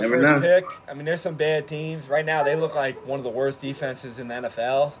be the first pick. I mean, there's some bad teams. Right now, they look like one of the worst defenses in the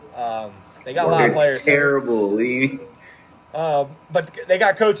NFL. They got a lot of players. Terrible. But they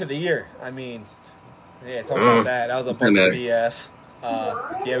got Coach of the Year. I mean, yeah, talk about that. That was a bunch of BS.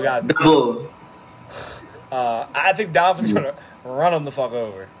 We got double. I think Dolphins going to run them the fuck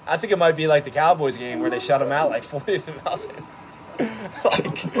over. I think it might be like the Cowboys game where they shut them out like 40-0.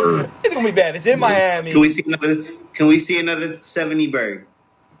 It's gonna be bad. It's in Miami. Can we see another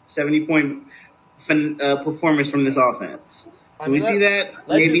 70-point performance from this offense? Can we see that?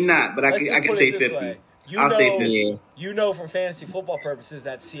 Maybe not, but I can say 50. I'll say 50. You know, from fantasy football purposes,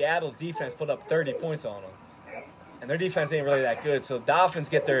 that Seattle's defense put up 30 points on them, and their defense ain't really that good. So Dolphins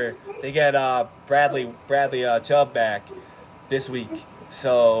get Bradley Chubb back this week.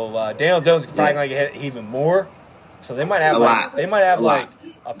 So Daniel Jones is probably gonna get hit even more. So they might have like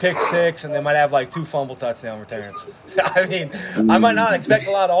a pick six, and they might have like 2 fumble touchdown returns. So, I mean, I might not expect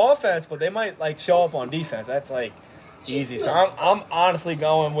a lot of offense, but they might like show up on defense. That's like easy. So I'm honestly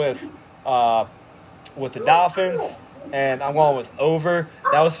going with the Dolphins, and I'm going with over.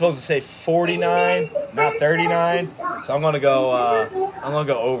 That was supposed to say 49, not 39. So I'm gonna go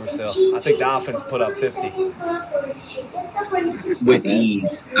over still. I think the Dolphins put up 50 with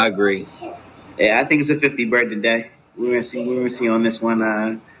ease. I agree. Yeah, I think it's a 50 bird today. We're gonna see on this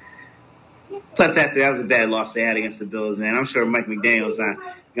one. Plus, after that was a bad loss they had against the Bills, man. I'm sure Mike McDaniel's not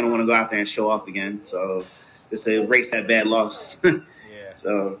gonna want to go out there and show off again. So just to erase that bad loss. Yeah.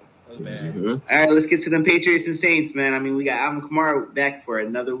 So. That was bad. All right, let's get to them Patriots and Saints, man. I mean, we got Alvin Kamara back for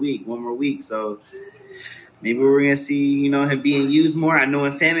another week, one more week. So maybe we're gonna see, him being used more. I know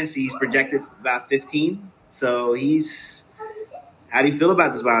in fantasy he's projected about 15. So how do you feel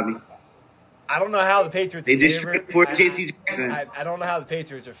about this, Bobby? I don't know how the Patriots are favorite. For J.C. Jackson. I don't know how the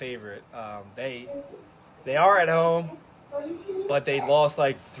Patriots are favorite. They are at home. but they lost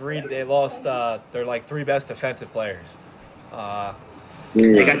like three. They lost their like three best defensive players.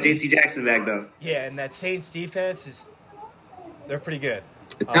 They got J.C. Jackson back though. Yeah, and that Saints defense they're pretty good.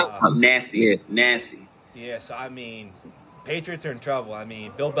 Nasty. Yeah, so I mean, Patriots are in trouble. I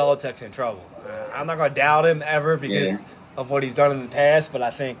mean, Bill Belichick's in trouble. I'm not going to doubt him ever because of what he's done in the past, but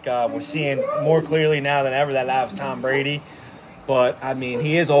I think we're seeing more clearly now than ever that was Tom Brady. But, I mean,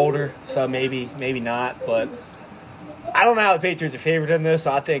 he is older, so maybe not. But I don't know how the Patriots are favored in this,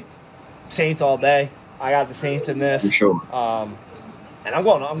 so I think Saints all day. I got the Saints in this. For sure. And I'm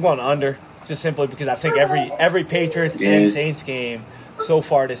going under, just simply because I think every Patriots and Saints game so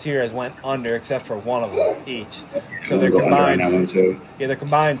far this year has went under except for one of them each. So they're combined. They're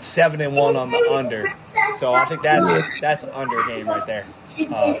combined 7-1 on the under. So I think that's under game right there.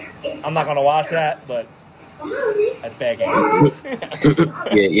 I'm not going to watch that, but that's bad game.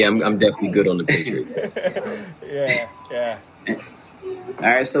 I'm definitely good on the Patriots. Yeah. All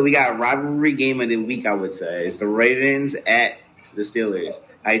right, so we got a rivalry game of the week. I would say it's the Ravens at the Steelers.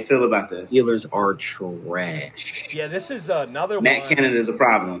 How you feel about this? Steelers are trash. Yeah, this is another one. Matt Canada is a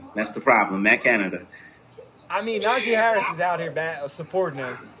problem. That's the problem. Matt Canada. I mean, Najee Harris is out here supporting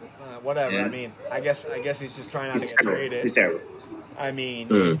him. Whatever. Yeah. I mean, I guess he's just trying not to get traded. He's terrible. I mean,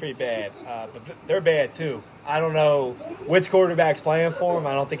 he's pretty bad. But they're bad too. I don't know which quarterback's playing for him.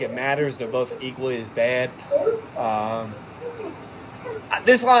 I don't think it matters. They're both equally as bad.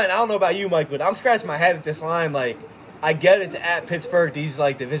 This line, I don't know about you, Mike, but I'm scratching my head at this line. Like, I get it's at Pittsburgh. These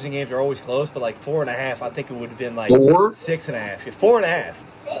like division games are always close, but like 4.5, I think it would have been like 6.5. 4.5.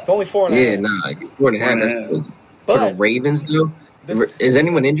 It's only 4.5. Yeah, 4.5. That's good. For the Ravens, though, is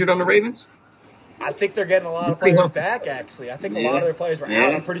anyone injured on the Ravens? I think they're getting a lot of players back. Actually, I think a lot of their players were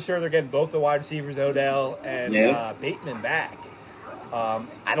out. I'm pretty sure they're getting both the wide receivers, Odell and Bateman, back.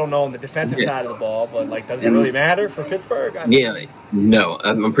 I don't know on the defensive side of the ball, but like, does it really matter for Pittsburgh? I mean, No.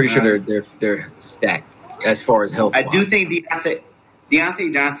 I'm pretty sure they're stacked as far as health. I do think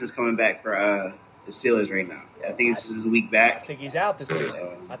Deontay Johnson's coming back for the Steelers right now. I think this is his week back. I think he's out this week.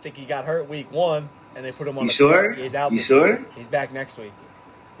 I think he got hurt week 1, and they put him on. You sure? He's out. You sure? Week. He's back next week.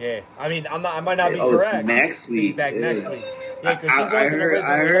 Yeah, I mean, I might not be correct. Next week. He's back next week. Yeah,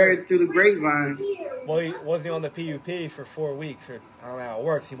 I heard through the grapevine. Well, he wasn't on the PUP for 4 weeks, or I don't know how it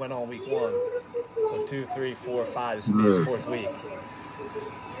works. He went on week 1, so 2, 3, 4, 5. This would be his 4th week.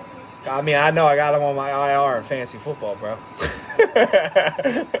 I mean, I know I got him on my IR in fantasy football, bro.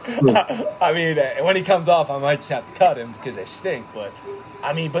 I mean, when he comes off, I might just have to cut him because they stink. But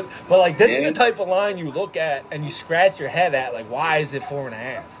I mean, but like, this is the type of line you look at and you scratch your head at, like, why is it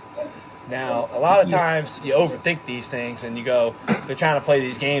 4.5? Now, a lot of times you overthink these things and you go, they're trying to play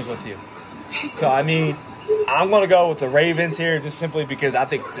these games with you. So I mean, I'm going to go with the Ravens here just simply because I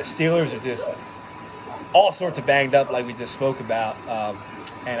think the Steelers are just all sorts of banged up, like we just spoke about.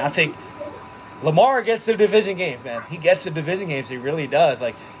 And I think Lamar gets the division games, man. He gets the division games. He really does.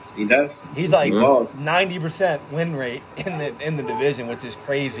 Like, he does. He's like 90% win rate in the division, which is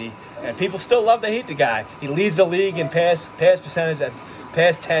crazy. And people still love to hate the guy. He leads the league in pass percentage that's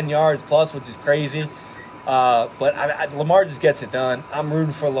past 10 yards plus, which is crazy. But Lamar just gets it done. I'm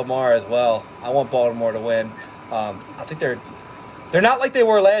rooting for Lamar as well. I want Baltimore to win. I think they're not like they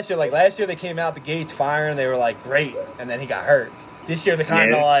were last year. Like last year, they came out the gates firing. They were like great, and then he got hurt. This year, they're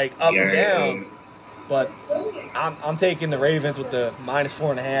kind of like up and down. But I'm taking the Ravens with the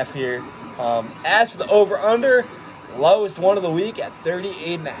 -4.5 here. As for the over/under, lowest one of the week at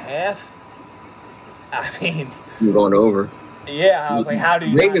 38.5. I mean, you're going over. Yeah, I was like, how do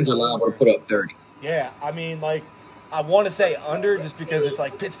you? Ravens are liable to put up 30. Yeah, I mean, like, I want to say under just because it's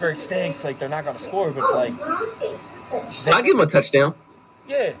like Pittsburgh stinks. Like, they're not going to score, but it's like I'll give them a touchdown.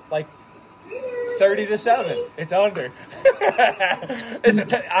 Yeah, like 30-7. It's under. It's a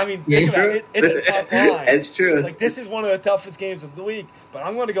tough line. It's true. Like, this is one of the toughest games of the week, but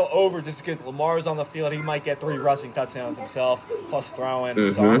I'm going to go over just because Lamar's on the field. He might get 3 rushing touchdowns himself, plus throwing.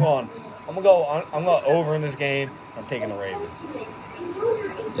 Mm-hmm. So I'm going over in this game. I'm taking the Ravens.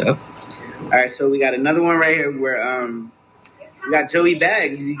 Yep. All right, so we got another one right here where we got Joey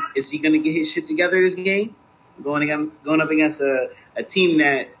Baggs. Is he going to get his shit together this game? Going up against a team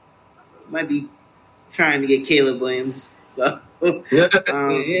that might be trying to get Caleb Williams. So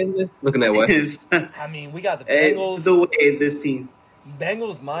just looking that way. I mean, we got the Bengals. The way this team.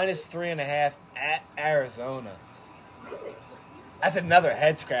 Bengals -3.5 at Arizona. That's another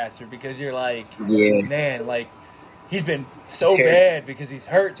head scratcher because you're like, man, like he's been so bad because he's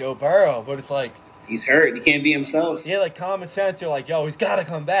hurt, Joe Burrow. But it's like he's hurt. He can't be himself. Yeah, like common sense. You're like, yo, he's got to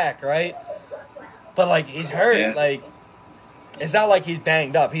come back, right? But like he's hurt. Yeah. Like it's not like he's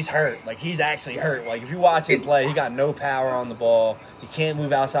banged up. He's hurt. Like, he's actually hurt. Like, if you watch him play, he got no power on the ball. He can't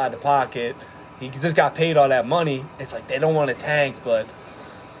move outside the pocket. He just got paid all that money. It's like they don't want to tank, but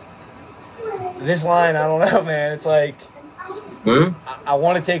this line, I don't know, man. It's like I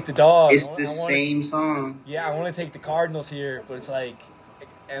want to take the dog. It's the same song. Yeah, I want to take the Cardinals here, but it's like,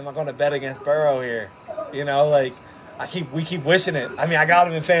 am I going to bet against Burrow here? You know, like we keep wishing it. I mean, I got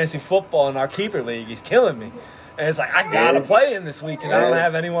him in fantasy football in our keeper league. He's killing me, and it's like I gotta play him this week, and I don't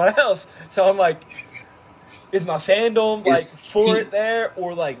have anyone else. So I'm like, is my fandom like for it there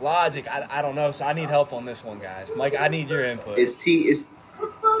or like logic? I don't know. So I need help on this one, guys. Mike, I need your input.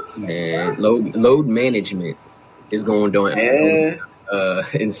 Man, load management is going down in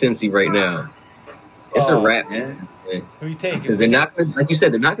Cincy right now. It's a wrap. Man. Who you taking? Because they're not, like you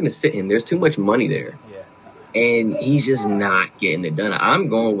said, they're not going to sit him. There's too much money there. Yeah. And he's just not getting it done. I'm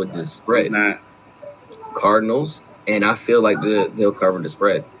going with the spread. He's not. Cardinals, and I feel like they'll cover the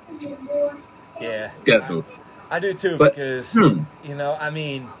spread. Yeah. Definitely. I do too, because, you know, I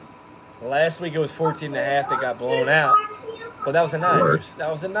mean, last week it was 14.5 that got blown out. But that was the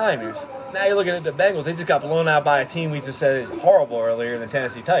Niners. Now you're looking at the Bengals. They just got blown out by a team we just said is horrible earlier, the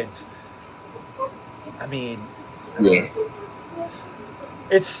Tennessee Titans. I mean,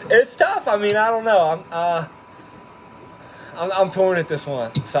 it's tough. I mean, I don't know. I'm torn at this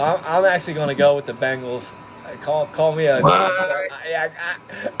one, so I'm actually going to go with the Bengals. Call me a.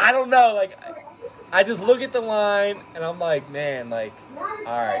 I don't know. Like, I just look at the line and I'm like, man, like, all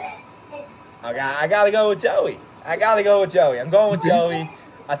right, I got to go with Joey. I'm going with Joey.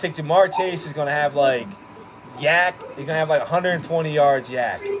 I think Jamar Chase is going to have, like, yak. He's going to have, like, 120 yards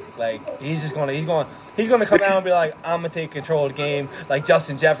yak. Like, he's going to come out and be like, I'm going to take control of the game like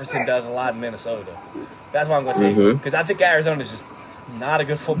Justin Jefferson does a lot in Minnesota. That's why I'm going to take him. Because I think Arizona's just not a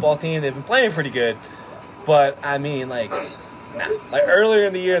good football team. They've been playing pretty good. But, I mean, like, like, earlier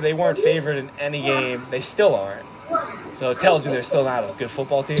in the year, they weren't favored in any game. They still aren't. So it tells me they're still not a good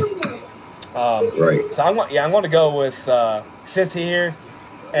football team. Right. So I'm going to go with Cincy here,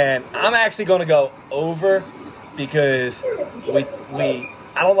 and I'm actually going to go over because I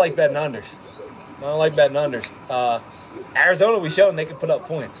don't like betting unders. Arizona, we showed them they can put up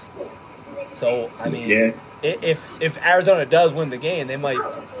points. So I mean, if Arizona does win the game, they might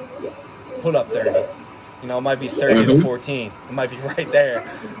put up 30. You know, it might be 30 to 14. It might be right there.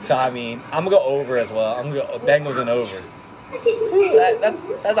 So I mean, I'm gonna go over as well. I'm gonna go Bengals and over.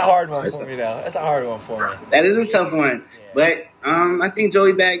 That's a hard one for me, though. That's a hard one for me. That is a tough one. Yeah. But I think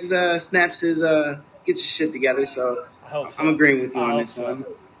Joey Baggs snaps his gets his shit together. So, I hope so. I'm agreeing with you on this one.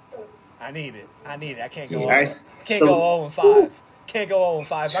 I need it. I can't go. Right. Go 0-5. Can't go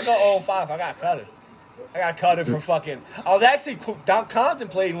 0-5. If I go 0-5, I got to cut it. I got to cut it for fucking. I was actually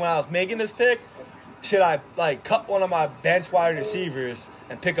contemplating when I was making this pick. Should I, like, cut one of my bench wide receivers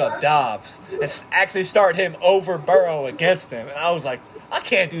and pick up Dobbs and actually start him over Burrow against him? And I was like, I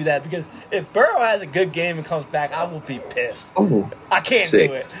can't do that because if Burrow has a good game and comes back, I will be pissed. I can't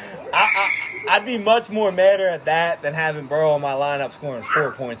do it. I'd be much more madder at that than having Burrow in my lineup scoring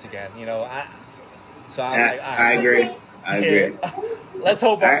 4 points again. You know, I agree. Let's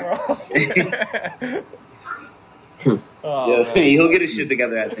hope I'm wrong. He'll get his shit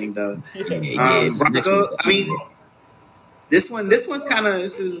together, I think, though. Bronco, I mean, this one's kind of,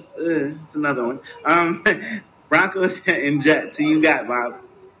 it's another one. Broncos and Jets. Who you got, Bob?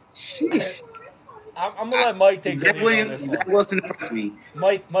 I'm gonna let Mike take the lead on this one. Zach Wilson impressed me.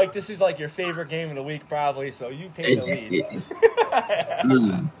 Mike, this is like your favorite game of the week, probably. So you take the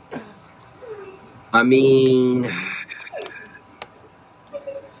lead. I mean,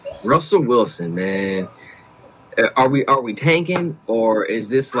 Russell Wilson, man. Are we tanking, or is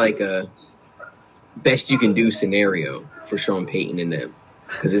this like a best you can do scenario for Sean Payton and them?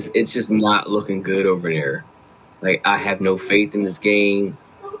 Because it's just not looking good over there. Like, I have no faith in this game.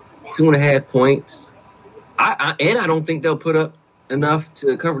 2.5 points. I don't think they'll put up enough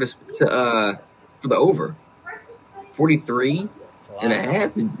to cover this for the over.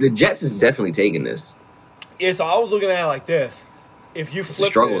 43.5. The Jets is definitely taking this. Yeah, so I was looking at it like this. If you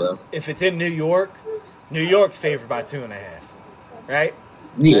flip this, if it's in New York, New York's favored by 2.5, right?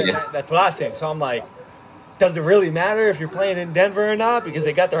 Yeah. That's what I think. So I'm like, does it really matter if you're playing in Denver or not? Because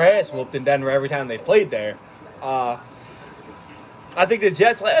they got their ass whooped in Denver every time they've played there. I think the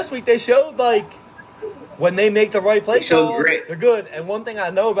Jets last week, they showed, like, when they make the right play calls, they're good. And one thing I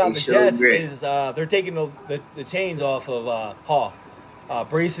know about the Jets is they're taking the chains off of Hall.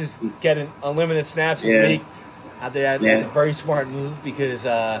 Brees is getting unlimited snaps this week. I think that's a very smart move because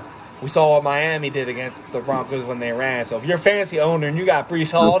we saw what Miami did against the Broncos when they ran. So if you're a fantasy owner and you got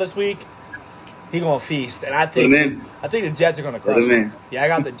Brees Hall this week, he gonna feast, and I Put him in. think the Jets are gonna Put crush him him. in. Yeah, I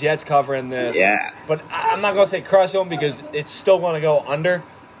got the Jets covering this. Yeah. But I'm not gonna say crush them because it's still gonna go under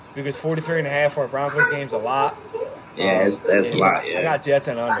because 43.5 for a Broncos game is a lot. Yeah, that's a lot. I Yeah, got Jets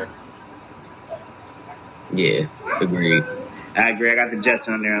and under. Yeah, agreed. I agree. I got the Jets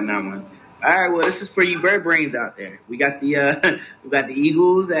on there on that one. All right, well, this is for you bird brains out there. We got the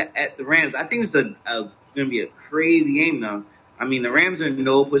Eagles at the Rams. I think it's going to be a crazy game, though. I mean, the Rams are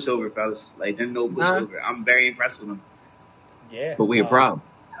no pushover, fellas. Like, they're no pushover. I'm very impressed with them. Yeah, But we a problem.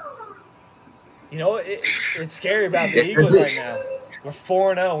 You know, it's scary about the Eagles right now. We're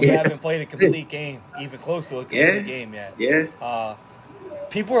 4-0. We haven't played a complete game, even close to a complete game yet. Yeah.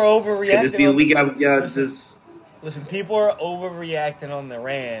 People are overreacting. Could this be a week out? Listen, people are overreacting on the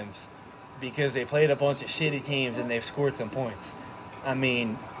Rams because they played a bunch of shitty teams and they've scored some points. I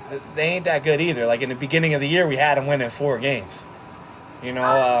mean, they ain't that good either. Like in the beginning of the year, we had them winning 4 games. You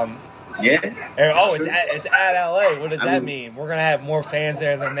know. Yeah. It's at LA. What does that mean? We're gonna have more fans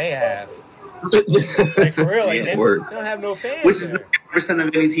there than they have. Like for real, like they don't have no fans. Which is 90%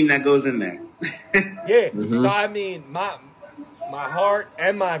 of any team that goes in there. Yeah. So I mean, my heart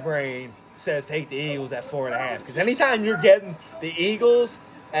and my brain says take the Eagles at 4.5 because anytime you're getting the Eagles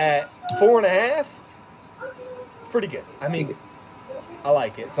at 4.5, pretty good. I mean, I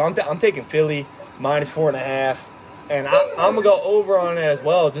like it. So I'm taking Philly minus 4.5, and I'm gonna go over on it as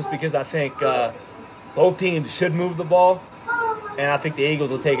well, just because I think both teams should move the ball, and I think the Eagles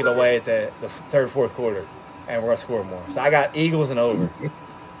will take it away at the third, fourth quarter, and we're gonna score more. So I got Eagles and over.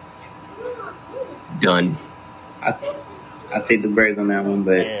 Done. I'll take the Bears on that one,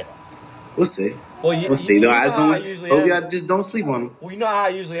 but Yeah. we'll see. Well, We'll see. No, I usually just don't sleep on them. Well, you know how I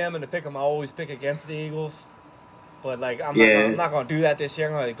usually am in the pick 'em. I always pick against the Eagles, but like I'm not gonna do that this year.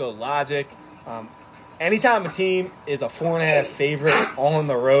 I'm gonna go logic. Anytime a team is a 4.5 favorite on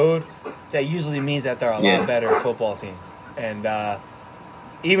the road, that usually means that they're a lot better football team. And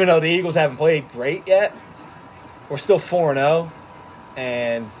even though the Eagles haven't played great yet, we're still 4-0,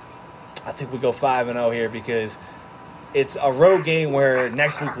 and I think we go 5-0 here because it's a road game where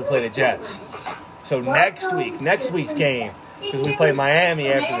next week we'll play the Jets. So next week's game, because we play Miami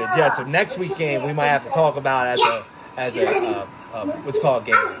after the Jets. So next week's game we might have to talk about as a what's called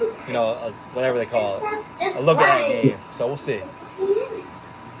game, whatever they call it, a look at that game. So we'll see.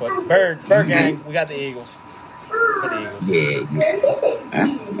 But Bird gang, we got the Eagles. Yeah.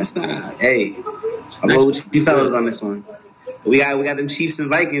 That's not. Hey, I'll go with you fellas on this one. We got them Chiefs and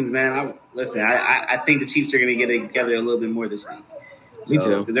Vikings, man. I think the Chiefs are going to get it together a little bit more this week. Me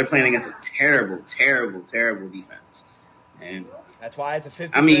too. Because they're playing against a terrible, terrible, terrible defense. And that's why it's a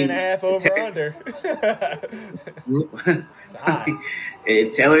 53.5 over under. It's high.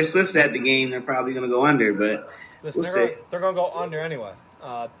 If Taylor Swift's at the game, they're probably going to go under, but listen, we'll see. They're going to go under anyway.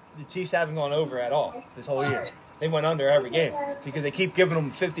 The Chiefs haven't gone over at all this whole year. They went under every game because they keep giving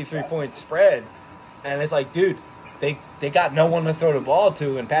them 53-point spread. And it's like, dude, they got no one to throw the ball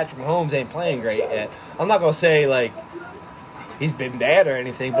to, and Patrick Mahomes ain't playing great yet. I'm not going to say, like, he's been bad or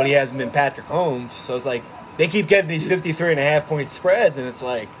anything, but he hasn't been Patrick Mahomes. So it's like they keep getting these 53.5-point spreads, and it's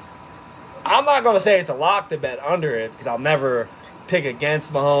like, I'm not going to say it's a lock to bet under it because I'll never pick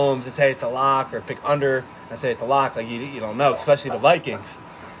against Mahomes and say it's a lock or pick under and say it's a lock. Like, you don't know, especially the Vikings.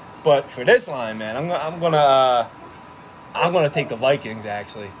 But for this line, man, I'm gonna take the Vikings.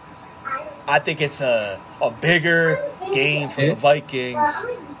 Actually, I think it's a bigger game for the Vikings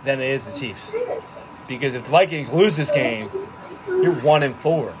than it is the Chiefs. Because if the Vikings lose this game, you're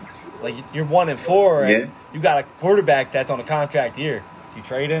 1-4. Like you're 1-4, and you got a quarterback that's on a contract year. Do you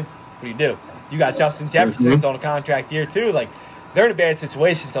trade him? What do you do? You got Justin Jefferson's on a contract year too. Like they're in a bad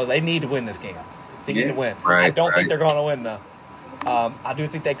situation, so they need to win this game. They need to win. Right, I don't think they're going to win though. I do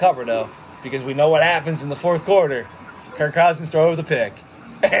think they cover, though, because we know what happens in the fourth quarter. Kirk Cousins throws a pick,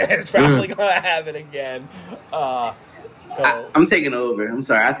 and it's probably going to happen again. I'm taking over. I'm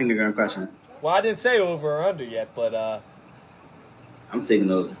sorry. I think they're going to crush him. Well, I didn't say over or under yet, but I'm taking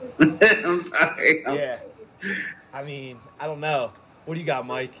over. I'm sorry. I mean, I don't know. What do you got,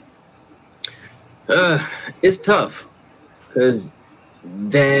 Mike? It's tough because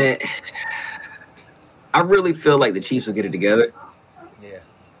I really feel like the Chiefs will get it together. Yeah.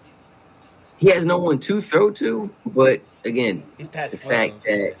 He has no one to throw to, but again, the fact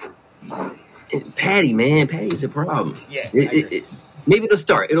that Patty's a problem. Yeah. Maybe it'll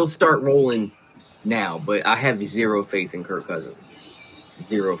start rolling now, but I have zero faith in Kirk Cousins.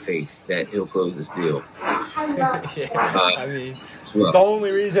 Zero faith that he'll close this deal. I mean, the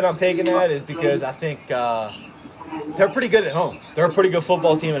only reason I'm taking that is because I think they're pretty good at home. They're a pretty good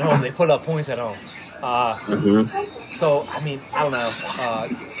football team at home. They put up points at home. So, I mean, I don't know.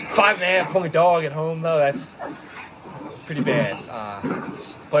 5.5-point dog at home though. That's pretty bad.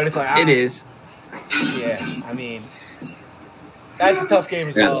 But it's like It is. Yeah, I mean, that's a tough game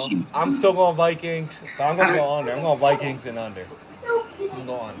as well. I'm still going Vikings, but I'm going to go under. I'm going Vikings and under. I'm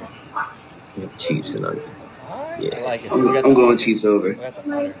going under. With Chiefs and under. All right. Yeah. I like it. I'm going Chiefs over. We got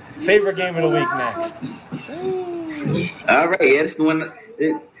the under. Favorite game of the week next. All right, yeah, this is the one.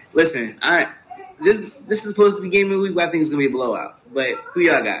 Listen, all right, this is supposed to be game of the week, but I think it's gonna be a blowout. But who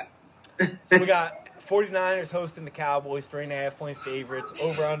y'all got? So we got 49ers hosting the Cowboys, 3.5-point favorites.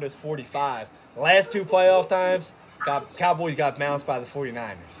 Over under is 45. The last two playoff times, Cowboys got bounced by the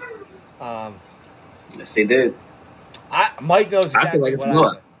 49ers. Yes, they did. Mike knows exactly I feel like it's what blow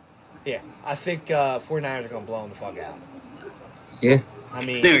I said. Yeah, I think 49ers are going to blow them the fuck out. Yeah. I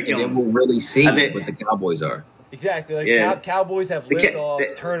mean, They're And killing then them. we'll really see what the Cowboys are. exactly. Like Yeah. Cowboys have lived off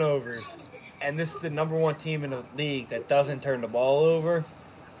turnovers, and this is the number one team in the league that doesn't turn the ball over.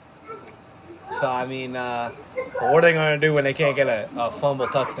 So, I mean, what are they going to do when they can't get a fumble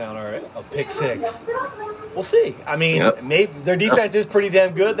touchdown or a pick six? We'll see. I mean, maybe their defense is pretty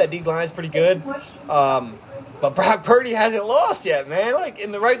damn good. That D-line is pretty good. But Brock Purdy hasn't lost yet, man. Like,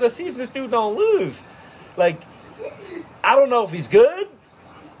 in the regular season, this dude don't lose. Like, I don't know if he's good,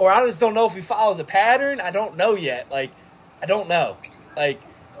 or I just don't know if he follows a pattern. I don't know yet. Like, I don't know. Like,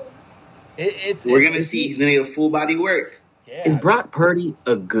 we're going to see. He's going to get a full body work. Yeah, Is Brock Purdy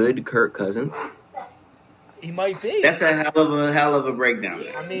a good Kirk Cousins? He might be. That's a hell of a breakdown.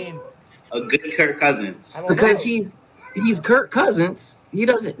 I mean, a good Kirk Cousins. Because he's Kirk Cousins. He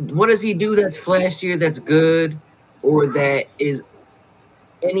doesn't. What does he do that's flashier, that's good, or that is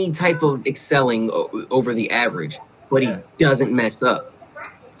any type of excelling over the average? But he doesn't mess up.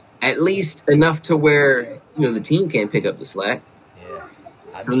 At least enough to where the team can't pick up the slack. Yeah.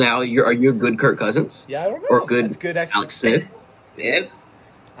 So now, are you a good Kirk Cousins? Yeah, I don't know. Or good, That's good Alex Smith? Yeah.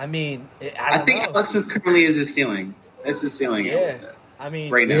 I mean, I think know. Alex Smith currently is his ceiling. That's his ceiling. Yeah. I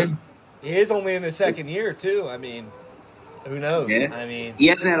mean, right now. He is only in his second year, too. I mean, who knows? Yeah. I mean, he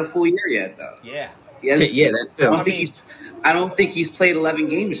hasn't had a full year yet, though. Yeah. Yeah, that too. I don't think he's played 11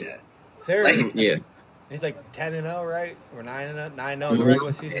 games yet. Yeah. He's like 10-0, right? Or 9-0, 9-0 in the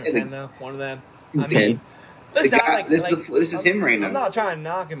regular season, or 10-0. One of them. I 10. mean, it's not like this is him right now. I'm not trying to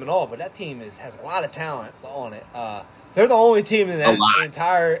knock him at all, but that team has a lot of talent on it. They're the only team in that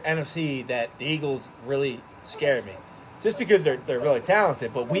entire NFC that the Eagles really scared me. Just because they're really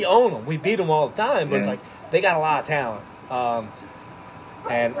talented, but we own them. We beat them all the time, but it's like they got a lot of talent.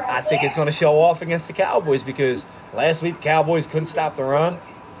 And I think it's going to show off against the Cowboys because last week the Cowboys couldn't stop the run.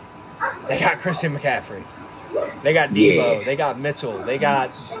 They got Christian McCaffrey. They got Debo. They got Mitchell. They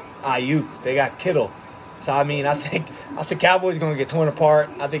got Ayuk. They got Kittle. So, I mean, I think Cowboys are going to get torn apart.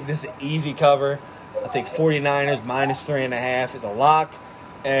 I think this is an easy cover. I think 49ers minus 3.5 is a lock.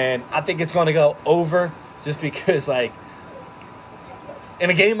 And I think it's going to go over just because, like, in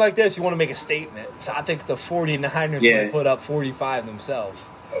a game like this, you want to make a statement. So I think the 49ers might put up 45 themselves.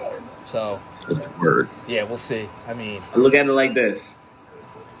 So, yeah, we'll see. I mean, look at it like this.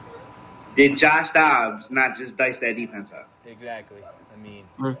 Did Josh Dobbs not just dice that defense up? Exactly. I mean,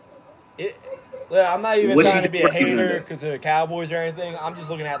 I'm not even trying to be a hater because of the Cowboys or anything. I'm just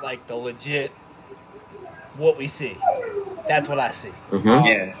looking at, like, the legit what we see. That's what I see.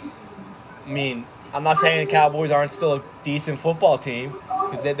 Yeah. I mean, I'm not saying the Cowboys aren't still a decent football team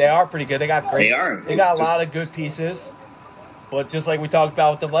because they are pretty good. They got great. They are. They got a lot of good pieces. But just like we talked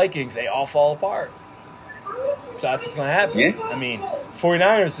about with the Vikings, they all fall apart. So that's what's going to happen. Yeah. I mean,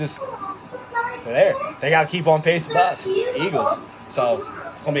 49ers they're there. They got to keep on pace with us, the Eagles. So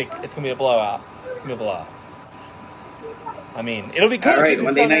it's gonna be a blowout. It's gonna be a blowout. I mean, it'll be good. All right,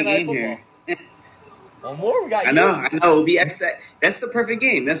 Monday night game football. here. One more, we got. I know. It'll be extra. That's the perfect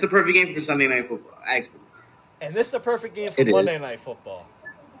game. That's the perfect game for Sunday Night Football, actually. And this is the perfect game for Monday Night Football.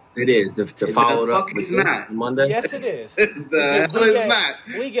 It is to follow it up. It's not Monday. Yes, it is. The hell is not.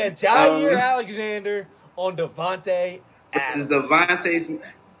 We get Jair Alexander on Devontae. This is Devontae's.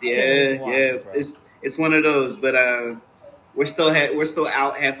 Yeah. It's one of those, but we're still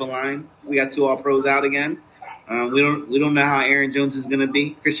out half a line. We got 2 All-Pros out again. We don't know how Aaron Jones is going to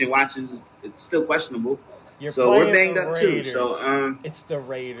be. Christian Watson's it's still questionable. We're banged up too. So it's the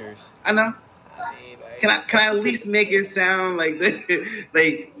Raiders. I know. I mean, can I at least make it sound like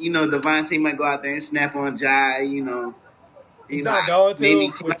Devontae might go out there and snap on Jai? He's not going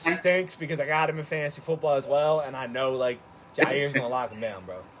to, which stinks because I got him in fantasy football as well, and I know like Jair's going to lock him down,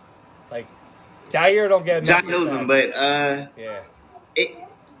 bro. Like Jair don't get enough. John knows him, but yeah.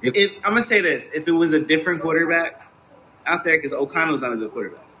 If I'm gonna say this, if it was a different quarterback out there, because O'Connell's not a good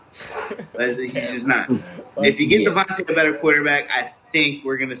quarterback, he's just not. If you get Devontae a better quarterback, I think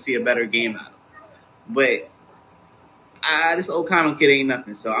we're gonna see a better game out of him. But this O'Connell kid ain't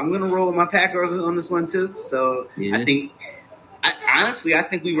nothing. So I'm gonna roll with my Packers on this one too. So I think. Honestly, I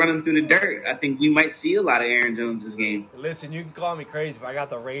think we run him through the dirt. I think we might see a lot of Aaron Jones this game. Listen, you can call me crazy, but I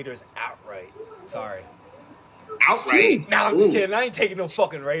got the Raiders outright. Sorry. Outright? No, I'm just kidding. I ain't taking no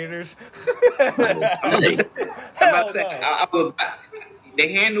fucking Raiders. I'm about to say, the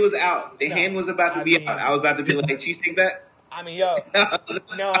hand was out. The hand was about to be out. I was about to be like, cheesesteak bet? I mean, yo.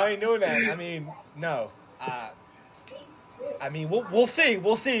 No, I ain't doing that. I mean, no. We'll see.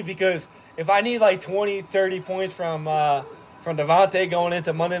 We'll see, because if I need like 20, 30 points from Devontae going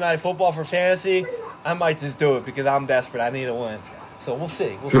into Monday Night Football for fantasy, I might just do it because I'm desperate. I need a win. So we'll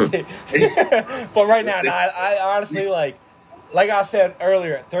see. We'll see. But right now, I honestly, like I said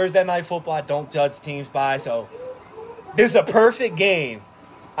earlier, Thursday Night Football, I don't judge teams by. So this is a perfect game,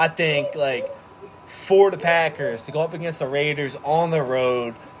 I think, like, for the Packers to go up against the Raiders on the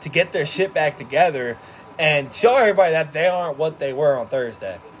road to get their shit back together and show everybody that they aren't what they were on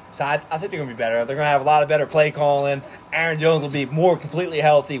Thursday. So I think they're going to be better. They're going to have a lot of better play calling. Aaron Jones will be more completely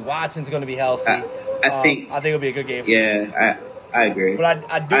healthy. Watson's going to be healthy. I think it'll be a good game for them. I agree.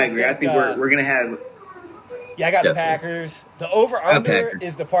 But I agree. I think we're going to have. Yeah, I got the Packers. The over-under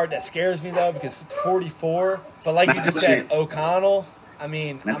is the part that scares me, though, because it's 44. But like you just said, O'Connell, I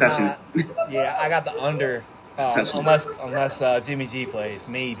mean, I got the under. Unless Jimmy G plays,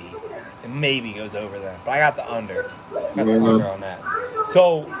 maybe. It maybe goes over then. But I got the under. Under on that.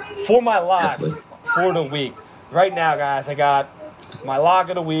 So, for my locks for the week, right now, guys, I got my lock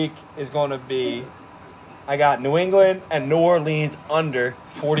of the week is going to be, I got New England and New Orleans under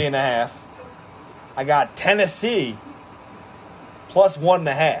 40.5. I got Tennessee plus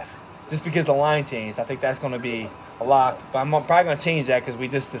 1.5. Just because the line changed. I think that's going to be a lock. But I'm probably going to change that because we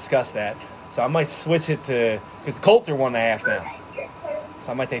just discussed that. So I might switch it to, because the Colts are 1.5 now.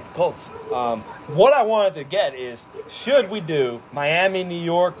 So I might take the Colts. What I wanted to get is, should we do Miami, New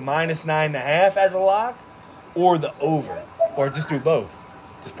York minus 9.5 as a lock, or the over, or just do both?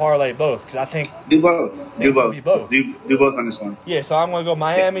 Just parlay both, because I think do both. Do both. Do both on this one. Yeah, so I'm going to go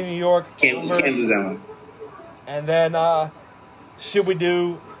Miami, New York. You can't lose that one. And then should we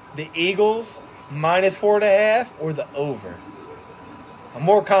do the Eagles minus 4.5 or the over? I'm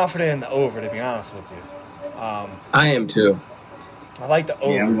more confident in the over, to be honest with you. I am too. I like the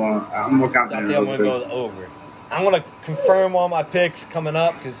over. Yeah, I'm more confident. So I think I'm going to go the over. I'm going to confirm all my picks coming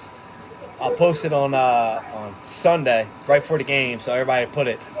up because I'll post it on Sunday, right before the game, so everybody put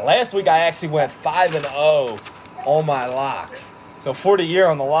it. Last week I actually went 5-0 on my locks. So for the year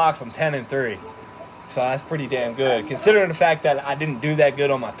on the locks, I'm 10-3. So that's pretty damn good. Considering the fact that I didn't do that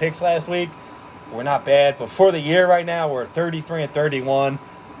good on my picks last week, we're not bad. But for the year right now, we're 33-31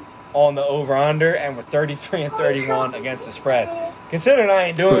 on the over-under, and we're 33-31 against the spread. Considering I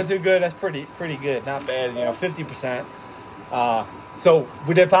ain't doing too good, that's pretty good. Not bad, 50%. So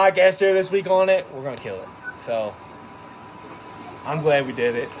we did a podcast here this week on it. We're going to kill it. So I'm glad we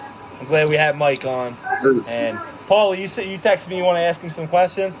did it. I'm glad we had Mike on. And Paul, you texted me you want to ask him some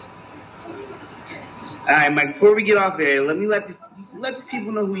questions? All right, Mike, before we get off here, let me let these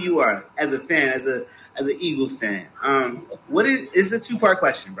people know who you are as a fan, as an Eagles fan. What is a 2-part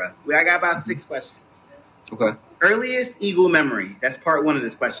question, bro? I got about 6 questions. Okay. Earliest Eagle memory. That's part 1 of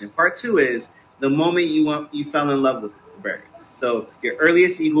this question. Part 2 is the moment you fell in love with the Birds. So your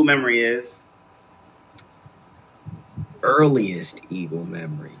earliest Eagle memory is? Earliest Eagle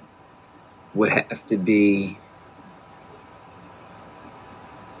memory would have to be,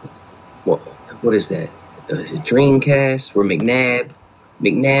 what is that? Is it Dreamcast or McNabb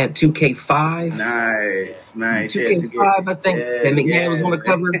 2K5? Nice. 2K5, I think that McNabb was on the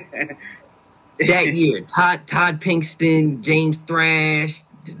cover. That year, Todd Pinkston, James Thrash,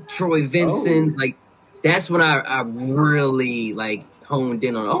 Troy Vincent, that's when I really honed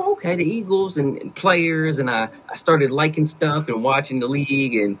in on, okay, the Eagles and players, and I started liking stuff and watching the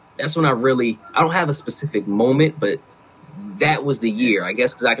league, and that's when I don't have a specific moment, but that was the year, I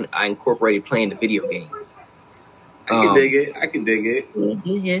guess, because I incorporated playing the video game. I can dig it.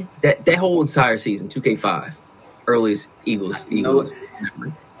 Yeah. That whole entire season, 2K5, earliest Eagles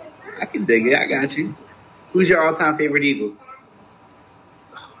memory. I can dig it. I got you. Who's your all-time favorite Eagle?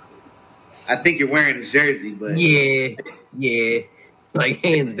 I think you're wearing his jersey, but yeah,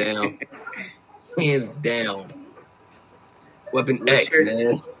 hands down. Weapon X,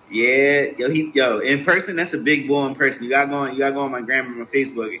 man. Yeah, in person, that's a big boy in person. You gotta go on my grandma on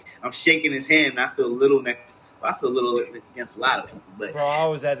Facebook. I'm shaking his hand, and I feel a little against a lot of people. But bro, I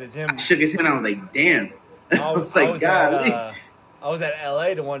was at the gym. I shook his hand. I was like, damn. I was like, God. I was at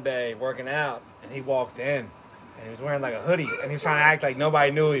LA the one day working out, and he walked in, and he was wearing like a hoodie, and he was trying to act like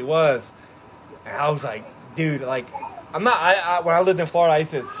nobody knew who he was. And I was like, dude, like, I'm not. When I lived in Florida, I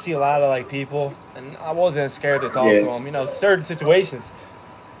used to see a lot of like people, and I wasn't scared to talk to them. You know, certain situations.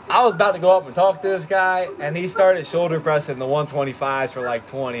 I was about to go up and talk to this guy, and he started shoulder pressing the 125s for like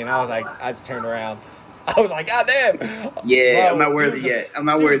 20, and I was like, I just turned around. I was like, God damn. Yeah, Bro, I'm not worthy yet. I'm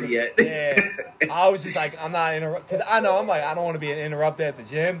not worthy yet. Yeah. I was just like, I'm not interrupted. Because I know, I'm like, I don't want to be interrupted at the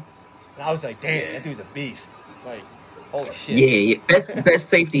gym. And I was like, damn, that dude's a beast. Like, holy shit. Yeah. Best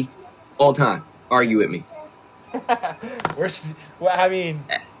safety all time. Argue with me. I mean.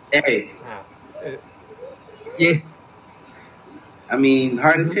 Hey. Yeah. I mean,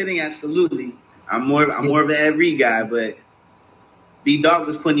 hardest hitting, absolutely. I'm more of an every guy, but B-Dog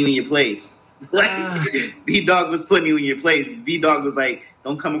was putting you in your place. Like, B-Dog was putting you in your place. B-Dog was like,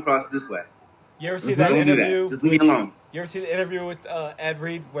 don't come across this way. You ever see that interview? Just leave me alone. You ever see the interview with Ed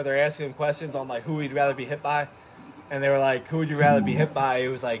Reed where they're asking him questions on like who he'd rather be hit by? And they were like, who would you rather be hit by? It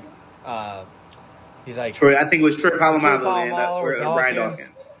was like, he's like, Troy, I think it was Troy Polamalu or Brian Dawkins.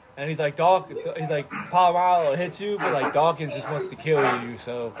 And he's like, Polamalu will hit you, but like Dawkins just wants to kill you.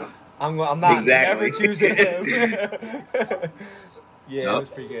 So I'm not ever choosing him. Yeah, it was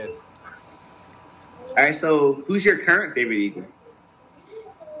pretty good. All right, so who's your current favorite Eagle?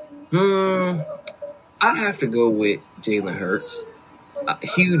 I have to go with Jalen Hurts. A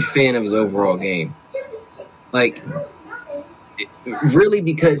huge fan of his overall game. Like, really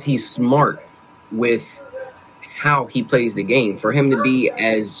because he's smart with how he plays the game. For him to be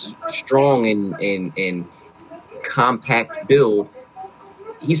as strong and compact build,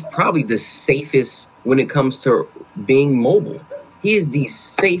 he's probably the safest when it comes to being mobile. He is the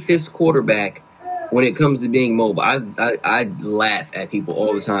safest quarterback when it comes to being mobile. I laugh at people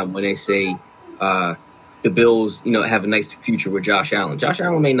all the time when they say the Bills, have a nice future with Josh Allen. Josh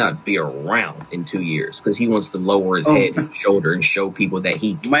Allen may not be around in 2 years because he wants to lower his head and shoulder and show people that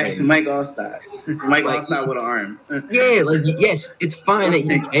he can. Mike Allstott. Mike Allstott with an arm. Yeah, yes, it's fine that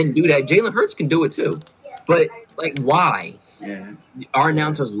you can do that. Jalen Hurts can do it too. But, why? Yeah. Our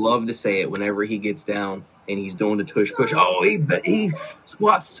announcers love to say it whenever he gets down and he's doing the tush push. Oh, he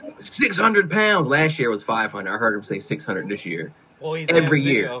squats 600 pounds. Last year was 500. I heard him say 600 this year. Well, he's every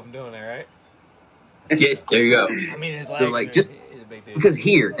year of him doing that, right? Yeah, there you go. I mean, his legs. Just he's a big dude. because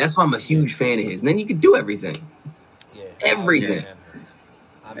that's why I'm a huge fan of his. And then you can do everything. Yeah, everything.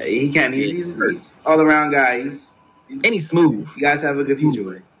 I mean, he can. He's all around guy. And he's smooth. You guys have a good future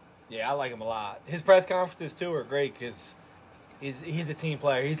with him. Yeah, I like him a lot. His press conferences too are great because he's a team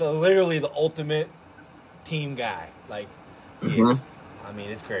player. He's literally the ultimate team guy. Like, he is. I mean,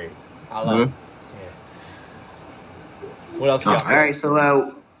 it's great. I love him. Yeah. What else you got?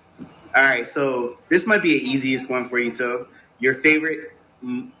 All right, so this might be the easiest one for you, too. Your favorite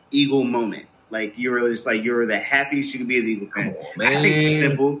Eagle moment. Like, you were just like, you were the happiest you could be as Eagle fan. Come on, man. I think it's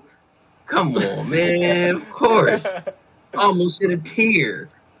simple. Come on, man. Of course. Almost shed a tear.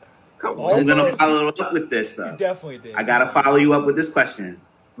 Come on. I'm going to follow up with this, though. You definitely did. I got to follow you up with this question.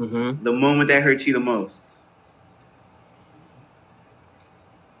 The moment that hurt you the most.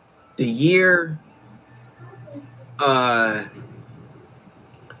 The year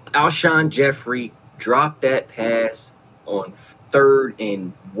Alshon Jeffrey dropped that pass on 3rd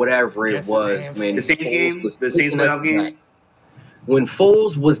and whatever it was. When the Saints game? The Saints playoff game? When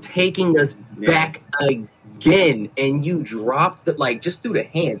Foles was taking us back again and you dropped it, just through the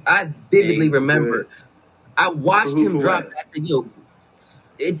hands. I vividly remember. I watched him drop that. I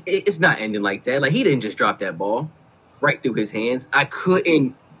said, it's not ending like that. Like, he didn't just drop that ball right through his hands. I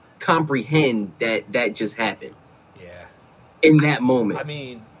couldn't comprehend that just happened. Yeah. In that moment. I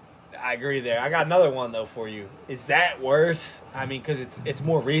mean, I agree there. I got another one, though, for you. Is that worse? I mean, because it's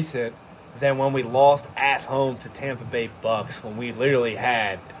more recent than when we lost at home to Tampa Bay Bucks when we literally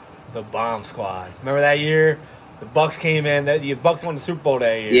had the bomb squad. Remember that year? The Bucks came in. The Bucks won the Super Bowl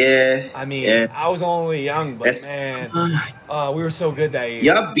that year. Yeah. I mean, I was only young, but we were so good that year.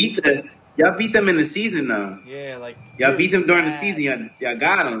 Y'all beat them in the season, though. Yeah, y'all beat them during the season. Y'all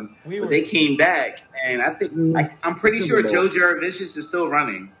got them. But they came back, and I think I'm pretty sure Joe Jurevicius is still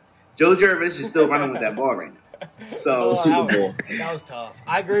running. Joe Jurevicius is still running with that ball right now. So that was tough.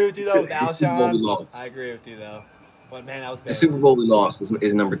 I agree with you though with Alshon. I agree with you though, but man, that was bad. The Super Bowl we lost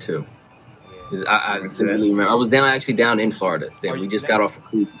is number 2. Yeah. I remember. I was actually down in Florida. Then we just got off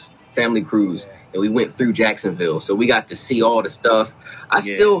a family cruise, and we went through Jacksonville, so we got to see all the stuff. I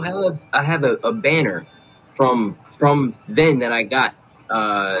still have a banner from then that I got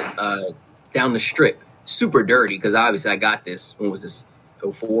down the strip, super dirty because obviously I got this. When was this?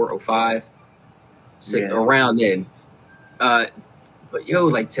 04, 05, 6, around then. But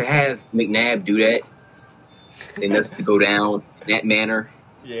to have McNabb do that, and us to go down in that manner.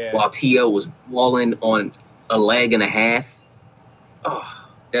 Yeah. While T.O. was balling on a leg and a half. Oh,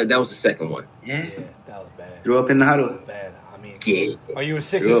 that was the second one. Yeah. That was bad. Threw up in the huddle. That was bad. I mean, Yeah. are you a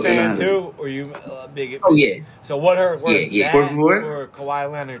Sixers fan too, or are you big? Oh yeah. So what hurt worse, that or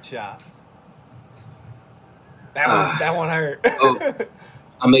Kawhi Leonard shot? That one hurt. Oh,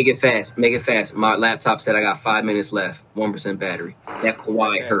 I'll make it fast. My laptop said I got 5 minutes left. 1% battery. That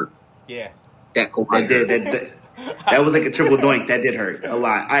Kawhi hurt. Yeah. That Kawhi did. That was like a triple doink. That did hurt a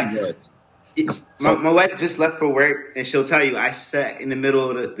lot. My wife just left for work, and she'll tell you I sat in the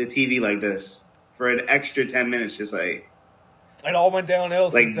middle of the TV like this for an extra 10 minutes, just like it all went downhill.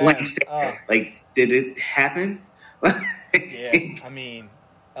 Like blank stare. Like, did it happen? Yeah, I mean,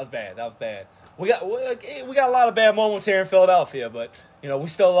 that was bad. We got a lot of bad moments here in Philadelphia, but we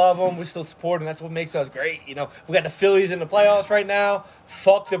still love them. We still support them. That's what makes us great. We got the Phillies in the playoffs right now.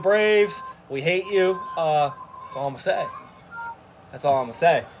 Fuck the Braves. We hate you. That's all I'm gonna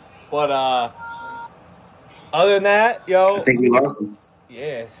say. But other than that, I think we lost him.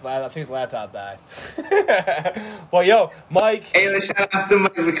 Yeah, I think his laptop died. Well, Mike. Hey, shout out to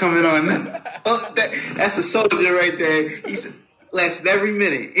Mike for coming on. That's a soldier right there. He's lasted every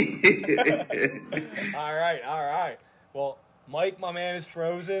minute. All right. Well, Mike, my man, is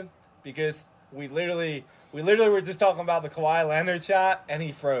frozen because we literally were just talking about the Kawhi Leonard shot, and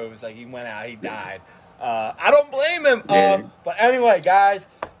he froze. Like, he went out, he died. I don't blame him. Yeah. But anyway, guys,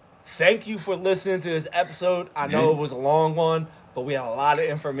 thank you for listening to this episode. I know it was a long one, but we had a lot of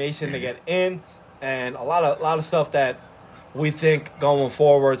information to get in, and a lot of stuff that we think going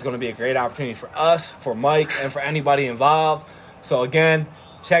forward is going to be a great opportunity for us, for Mike, and for anybody involved. So again,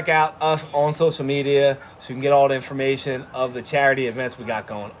 check out us on social media so you can get all the information of the charity events we got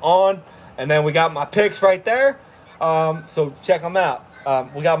going on. And then we got my picks right there. So check them out.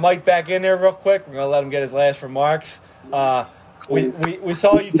 We got Mike back in there real quick. We're going to let him get his last remarks. We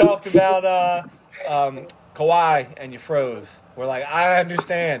saw you talked about Kawhi and you froze. We're like, I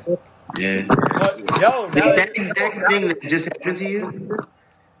understand. Yeah. But, that exact thing that just happened to you,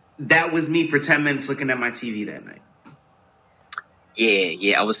 that was me for 10 minutes looking at my TV that night.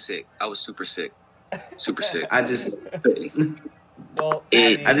 Yeah, I was sick. I was super sick. I just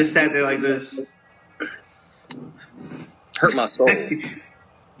I just sat there like this. Hurt my soul.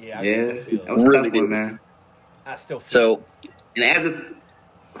 Yeah, I still feel it. I was really tough, man. I still feel it.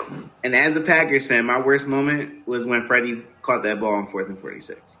 And as a Packers fan, my worst moment was when Freddie caught that ball on 4th and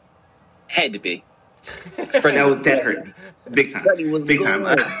 46. Had to be. That hurt me. Big time. Freddie was big time.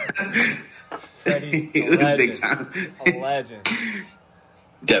 Freddie, it was big time. A legend.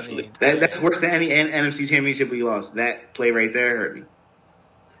 Definitely. That's worse than any NFC championship we lost. That play right there hurt me.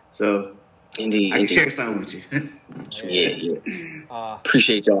 So Indeed. I can share something with you. Yeah.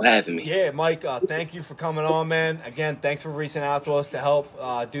 Appreciate y'all having me. Yeah, Mike, thank you for coming on, man. Again, thanks for reaching out to us to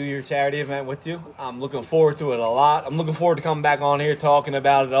help do your charity event with you. I'm looking forward to it a lot. I'm looking forward to coming back on here talking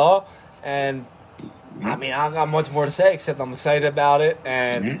about it all. And, I mean, I don't got much more to say except I'm excited about it.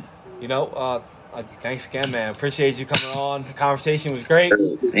 And, thanks again, man. Appreciate you coming on. The conversation was great.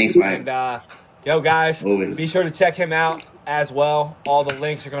 Thanks, Mike. And, guys, be sure to check him out as well. All the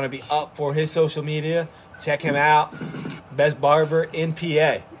links are going to be up for his social media. Check him out. Best barber in PA.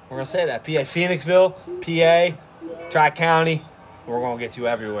 We're going to say that. PA, Phoenixville, PA, Tri-County. We're going to get you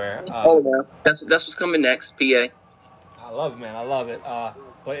everywhere. That's what's coming next, PA. I love it, man. I love it.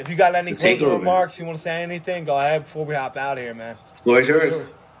 But if you got any closing remarks, you want to say anything, go ahead before we hop out of here, man. Floor is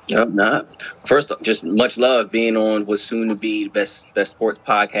yours. Yep, First, just much love being on what's soon to be the best sports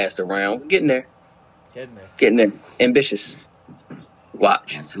podcast around. We're getting there. Getting there. Ambitious.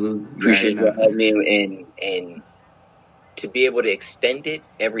 Watch. Absolutely. Appreciate you having me and to be able to extend it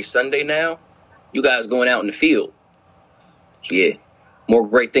every Sunday now. You guys going out in the field. Yeah. More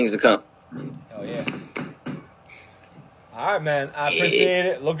great things to come. Oh, yeah. All right, man. I appreciate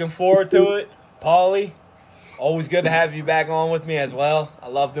it. Looking forward to it. Paulie, always good to have you back on with me as well. I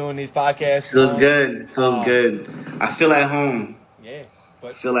love doing these podcasts. Feels good. I feel at home. Yeah.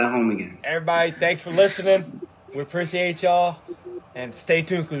 But feel at home again. Everybody, thanks for listening. We appreciate y'all. And stay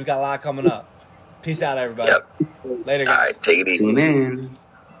tuned because we got a lot coming up. Peace out, everybody. Yep. Later, guys. All right, take it easy. Tune in.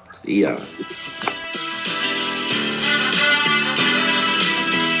 See y'all.